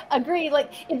all agree,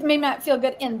 like it may not feel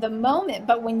good in the moment,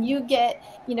 but when you get,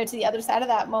 to the other side of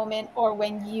that moment, or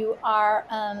when you are,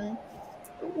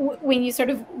 when you sort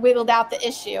of wiggled out the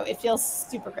issue, it feels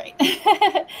super great.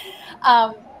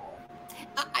 I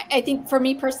think for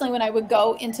me personally, when I would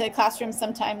go into classrooms,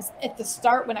 sometimes at the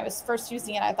start, when I was first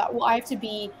using it, I thought, well, I have to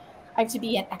be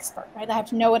an expert, right? I have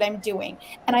to know what I'm doing.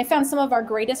 And I found some of our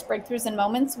greatest breakthroughs and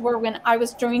moments were when I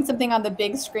was doing something on the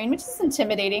big screen, which is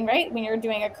intimidating, right? When you're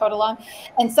doing a code along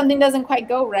and something doesn't quite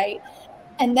go right.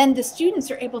 And then the students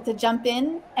are able to jump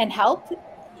in and help,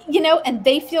 and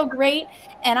they feel great.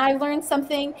 And I learned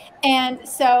something. And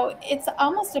so it's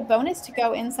almost a bonus to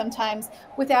go in sometimes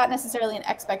without necessarily an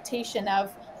expectation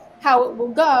of how it will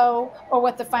go or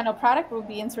what the final product will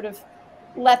be, and sort of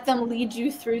let them lead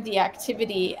you through the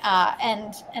activity.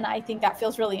 And I think that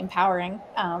feels really empowering.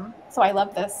 So I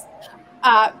love this.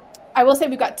 I will say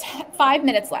we've got 5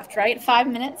 minutes left, right? 5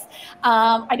 minutes.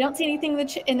 I don't see anything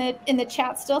in the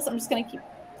chat still, so I'm just going to keep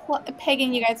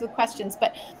pegging you guys with questions.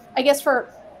 But I guess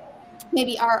for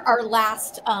maybe our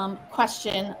last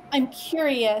question, I'm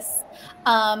curious,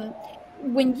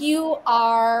 when you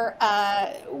are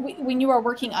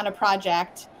working on a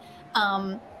project,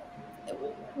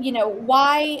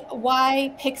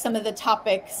 why pick some of the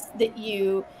topics that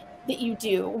you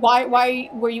do? Why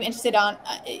were you interested on,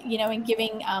 in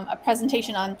giving a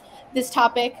presentation on this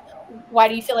topic? Why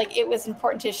do you feel like it was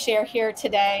important to share here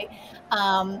today?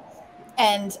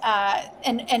 And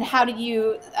how do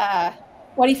you,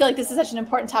 why do you feel like this is such an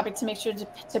important topic to make sure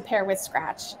to pair with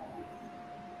Scratch?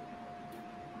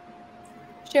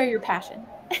 Share your passion.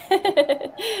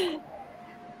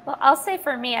 Well, I'll say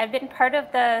for me, I've been part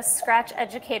of the Scratch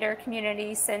educator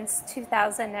community since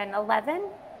 2011,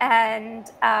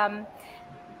 and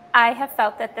I have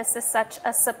felt that this is such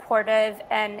a supportive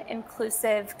and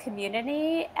inclusive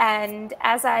community. And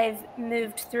as I've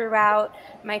moved throughout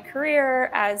my career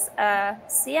as a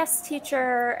CS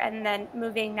teacher and then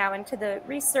moving now into the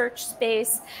research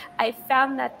space, I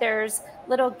found that there's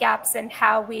little gaps in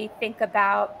how we think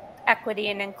about equity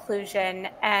and inclusion.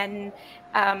 And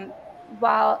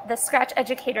while the Scratch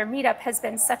Educator Meetup has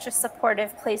been such a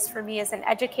supportive place for me as an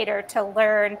educator to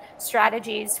learn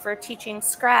strategies for teaching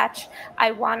Scratch,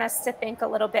 I want us to think a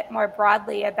little bit more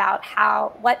broadly about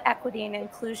what equity and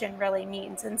inclusion really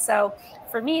means. And so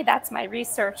for me, that's my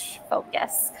research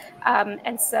focus.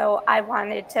 And so I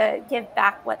wanted to give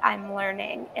back what I'm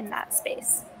learning in that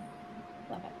space.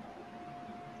 Love it.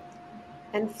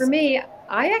 And for me,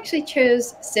 I actually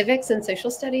chose civics and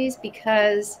social studies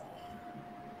because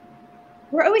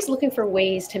we're always looking for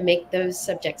ways to make those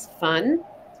subjects fun.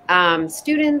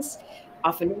 Students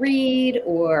often read,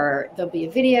 or there'll be a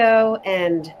video,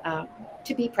 and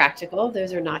to be practical,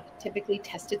 those are not typically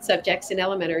tested subjects in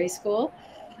elementary school.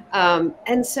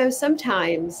 And so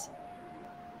sometimes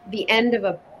the end of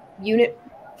a unit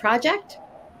project,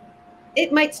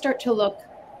 it might start to look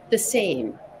the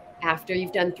same after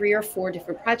you've done 3 or 4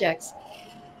 different projects.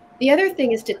 The other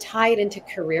thing is to tie it into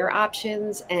career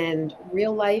options and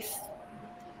real life.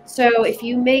 So if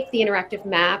you make the interactive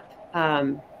map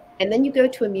and then you go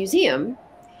to a museum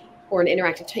or an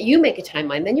interactive, you make a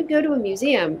timeline, then you go to a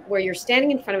museum where you're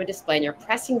standing in front of a display and you're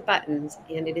pressing buttons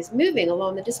and it is moving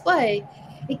along the display,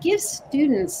 it gives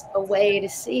students a way to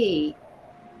see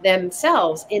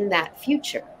themselves in that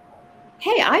future.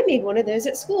 Hey, I made one of those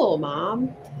at school,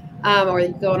 Mom. Or you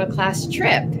go on a class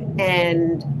trip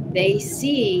and they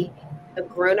see a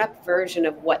grown-up version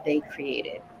of what they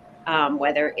created,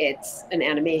 whether it's an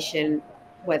animation,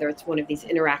 whether it's one of these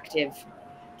interactive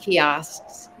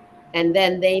kiosks. And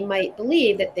then they might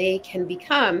believe that they can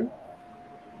become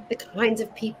the kinds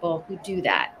of people who do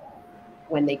that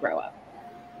when they grow up.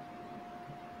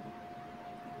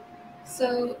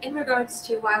 So in regards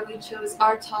to why we chose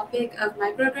our topic of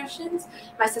microaggressions,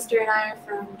 my sister and I are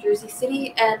from Jersey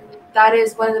City, and that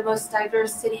is one of the most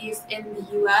diverse cities in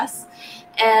the US.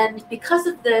 And because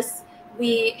of this,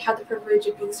 we have the privilege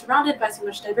of being surrounded by so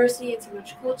much diversity and so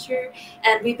much culture,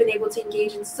 and we've been able to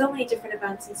engage in so many different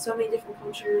events and so many different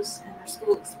cultures, and our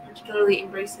school particularly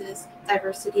embraces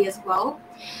diversity as well.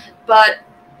 But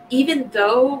even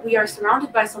though we are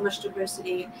surrounded by so much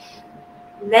diversity,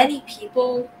 many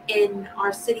people in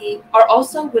our city are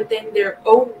also within their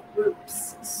own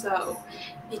groups. So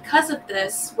because of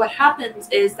this, what happens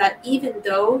is that even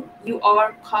though you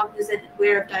are cognizant and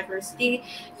aware of diversity,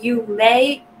 you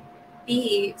may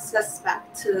be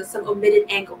suspect to some omitted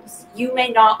angles. You may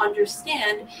not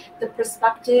understand the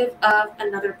perspective of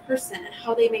another person and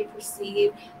how they may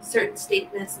perceive certain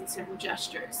statements and certain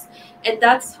gestures. And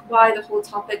that's why the whole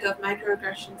topic of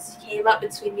microaggressions came up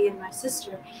between me and my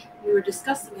sister. We were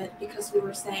discussing it because we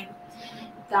were saying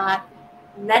that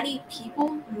many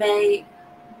people may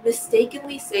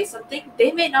mistakenly say something.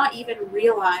 They may not even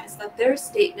realize that their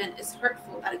statement is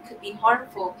hurtful, that it could be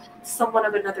harmful to someone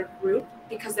of another group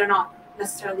because they're not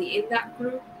necessarily in that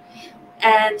group.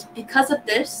 And because of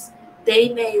this, they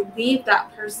may leave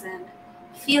that person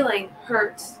feeling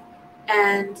hurt,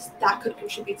 and that could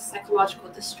contribute to psychological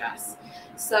distress.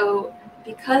 So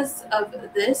because of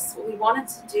this, what we wanted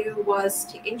to do was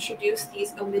to introduce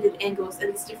these omitted angles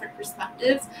and these different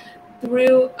perspectives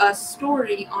through a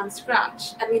story on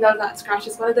Scratch. And we know that Scratch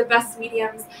is one of the best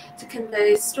mediums to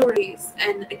convey stories,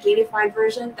 and a gamified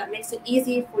version that makes it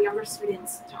easy for younger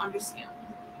students to understand.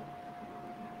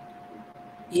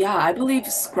 Yeah, I believe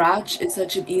Scratch is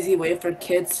such an easy way for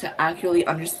kids to accurately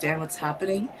understand what's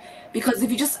happening, because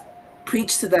if you just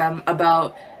preach to them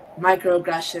about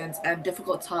microaggressions and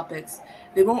difficult topics,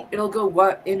 it'll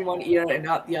go in one ear and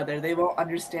out the other. They won't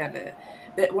understand it.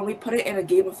 That when we put it in a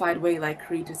gamified way, like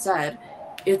Karita said,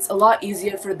 it's a lot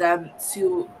easier for them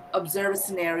to observe a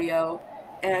scenario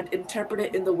and interpret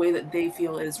it in the way that they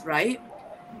feel is right,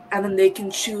 and then they can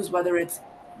choose whether it's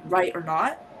right or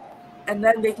not, and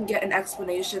then they can get an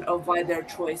explanation of why their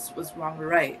choice was wrong or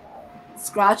right.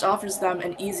 Scratch offers them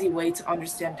an easy way to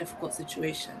understand difficult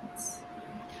situations.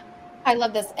 I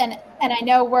love this, and I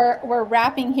know we're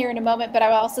wrapping here in a moment, but I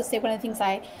will also say one of the things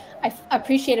I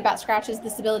appreciate about Scratch is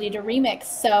this ability to remix.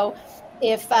 So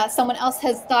if someone else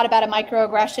has thought about a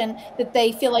microaggression that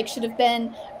they feel like should have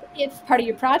been part of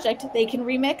your project, they can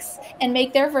remix and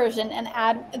make their version and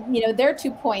add, their 2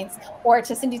 points. Or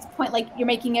to Cindy's point, like you're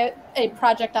making a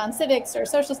project on civics or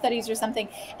social studies or something,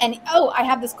 and I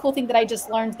have this cool thing that I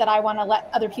just learned that I want to let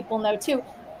other people know too.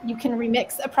 You can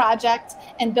remix a project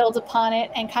and build upon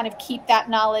it and kind of keep that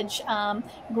knowledge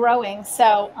growing.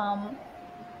 So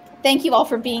thank you all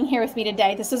for being here with me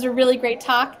today. This was a really great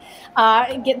talk,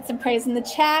 getting some praise in the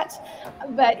chat,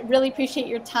 but really appreciate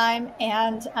your time,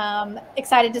 and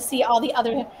excited to see all the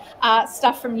other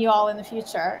stuff from you all in the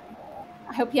future.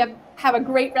 I hope you have a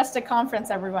great rest of conference,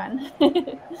 everyone.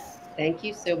 Thank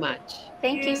you so much.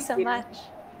 Thank you so much.